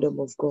the kingdom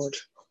of God.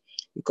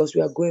 Because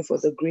we are going for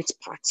the great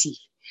party.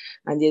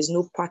 And there's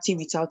no party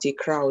without a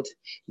crowd.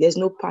 There's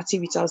no party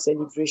without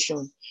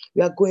celebration.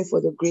 We are going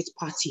for the great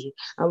party.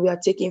 And we are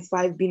taking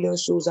 5 billion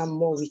souls and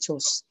more with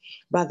us.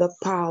 By the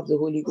power of the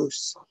Holy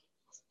Ghost.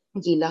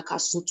 In the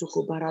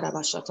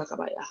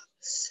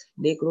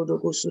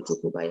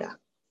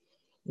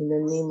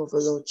name of the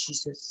Lord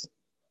Jesus.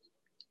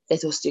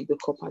 Let us take the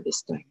cup at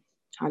this time.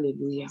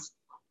 Hallelujah.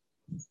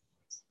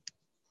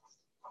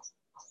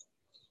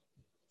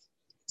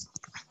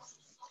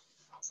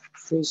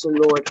 Praise the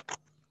Lord.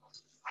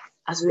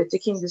 As we're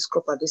taking this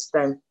cup at this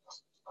time,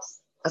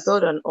 I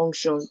felt an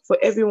unction for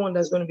everyone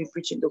that's going to be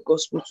preaching the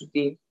gospel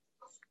today.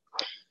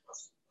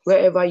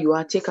 Wherever you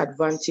are, take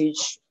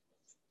advantage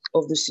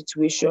of the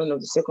situation, of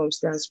the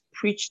circumstance.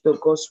 Preach the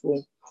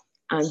gospel,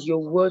 and your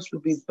words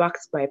will be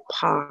backed by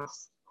power.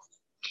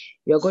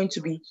 You are going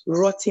to be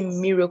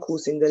wrought-in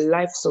miracles in the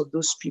lives of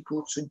those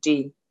people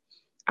today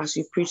as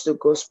we preach the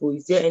gospel.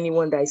 Is there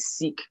anyone that is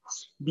sick?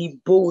 Be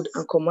bold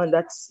and command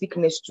that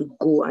sickness to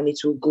go, and it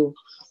will go.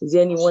 Is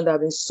there anyone that has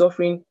been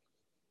suffering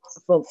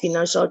from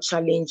financial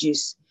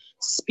challenges?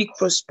 Speak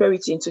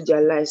prosperity into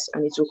their lives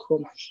and it will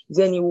come. Is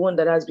there anyone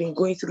that has been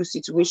going through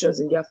situations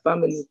in their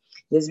family?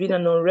 There's been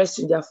an unrest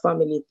in their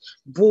family.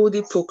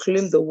 Boldly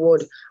proclaim the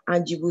word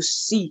and you will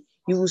see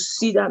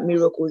that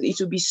miracle. It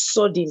will be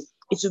sudden.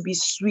 It will be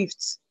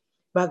swift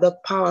by the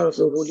power of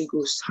the Holy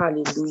Ghost.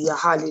 Hallelujah,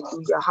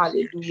 hallelujah,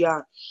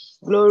 hallelujah.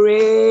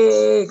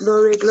 Glory,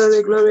 glory,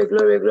 glory, glory,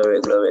 glory,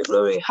 glory, glory,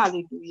 glory.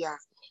 Hallelujah.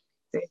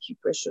 Thank you,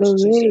 precious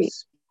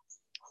Jesus.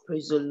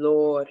 Praise the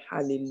Lord.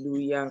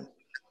 Hallelujah.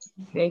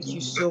 Thank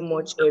you so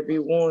much,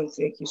 everyone.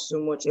 Thank you so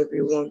much,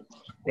 everyone.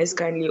 Let's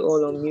kindly all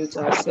unmute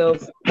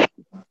ourselves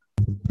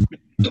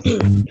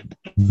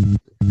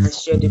and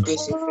share the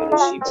grace in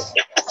fellowship.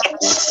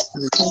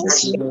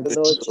 The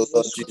Lord Jesus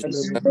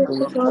Christ,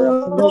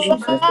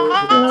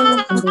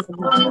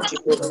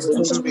 fellowship of the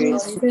Holy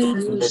Spirit,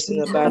 rest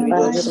and abide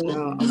with us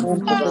now and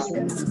forever.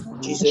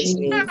 In Jesus'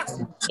 name,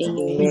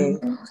 amen.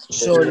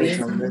 Surely,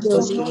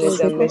 God's goodness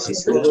and mercy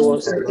follow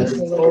us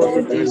all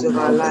the days of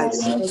our lives,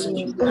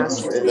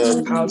 as we dwell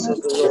in the house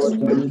of the Lord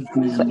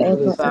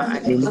forever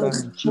and ever.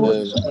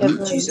 In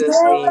Jesus'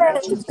 name,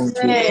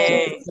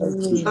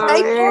 amen.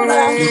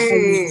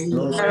 Hooray!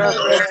 Hello,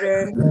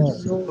 brethren.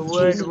 The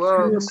word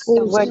works.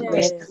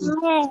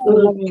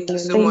 Thank you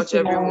so much,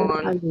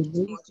 everyone.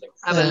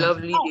 Have a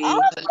lovely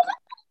day.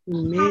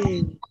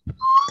 Amen.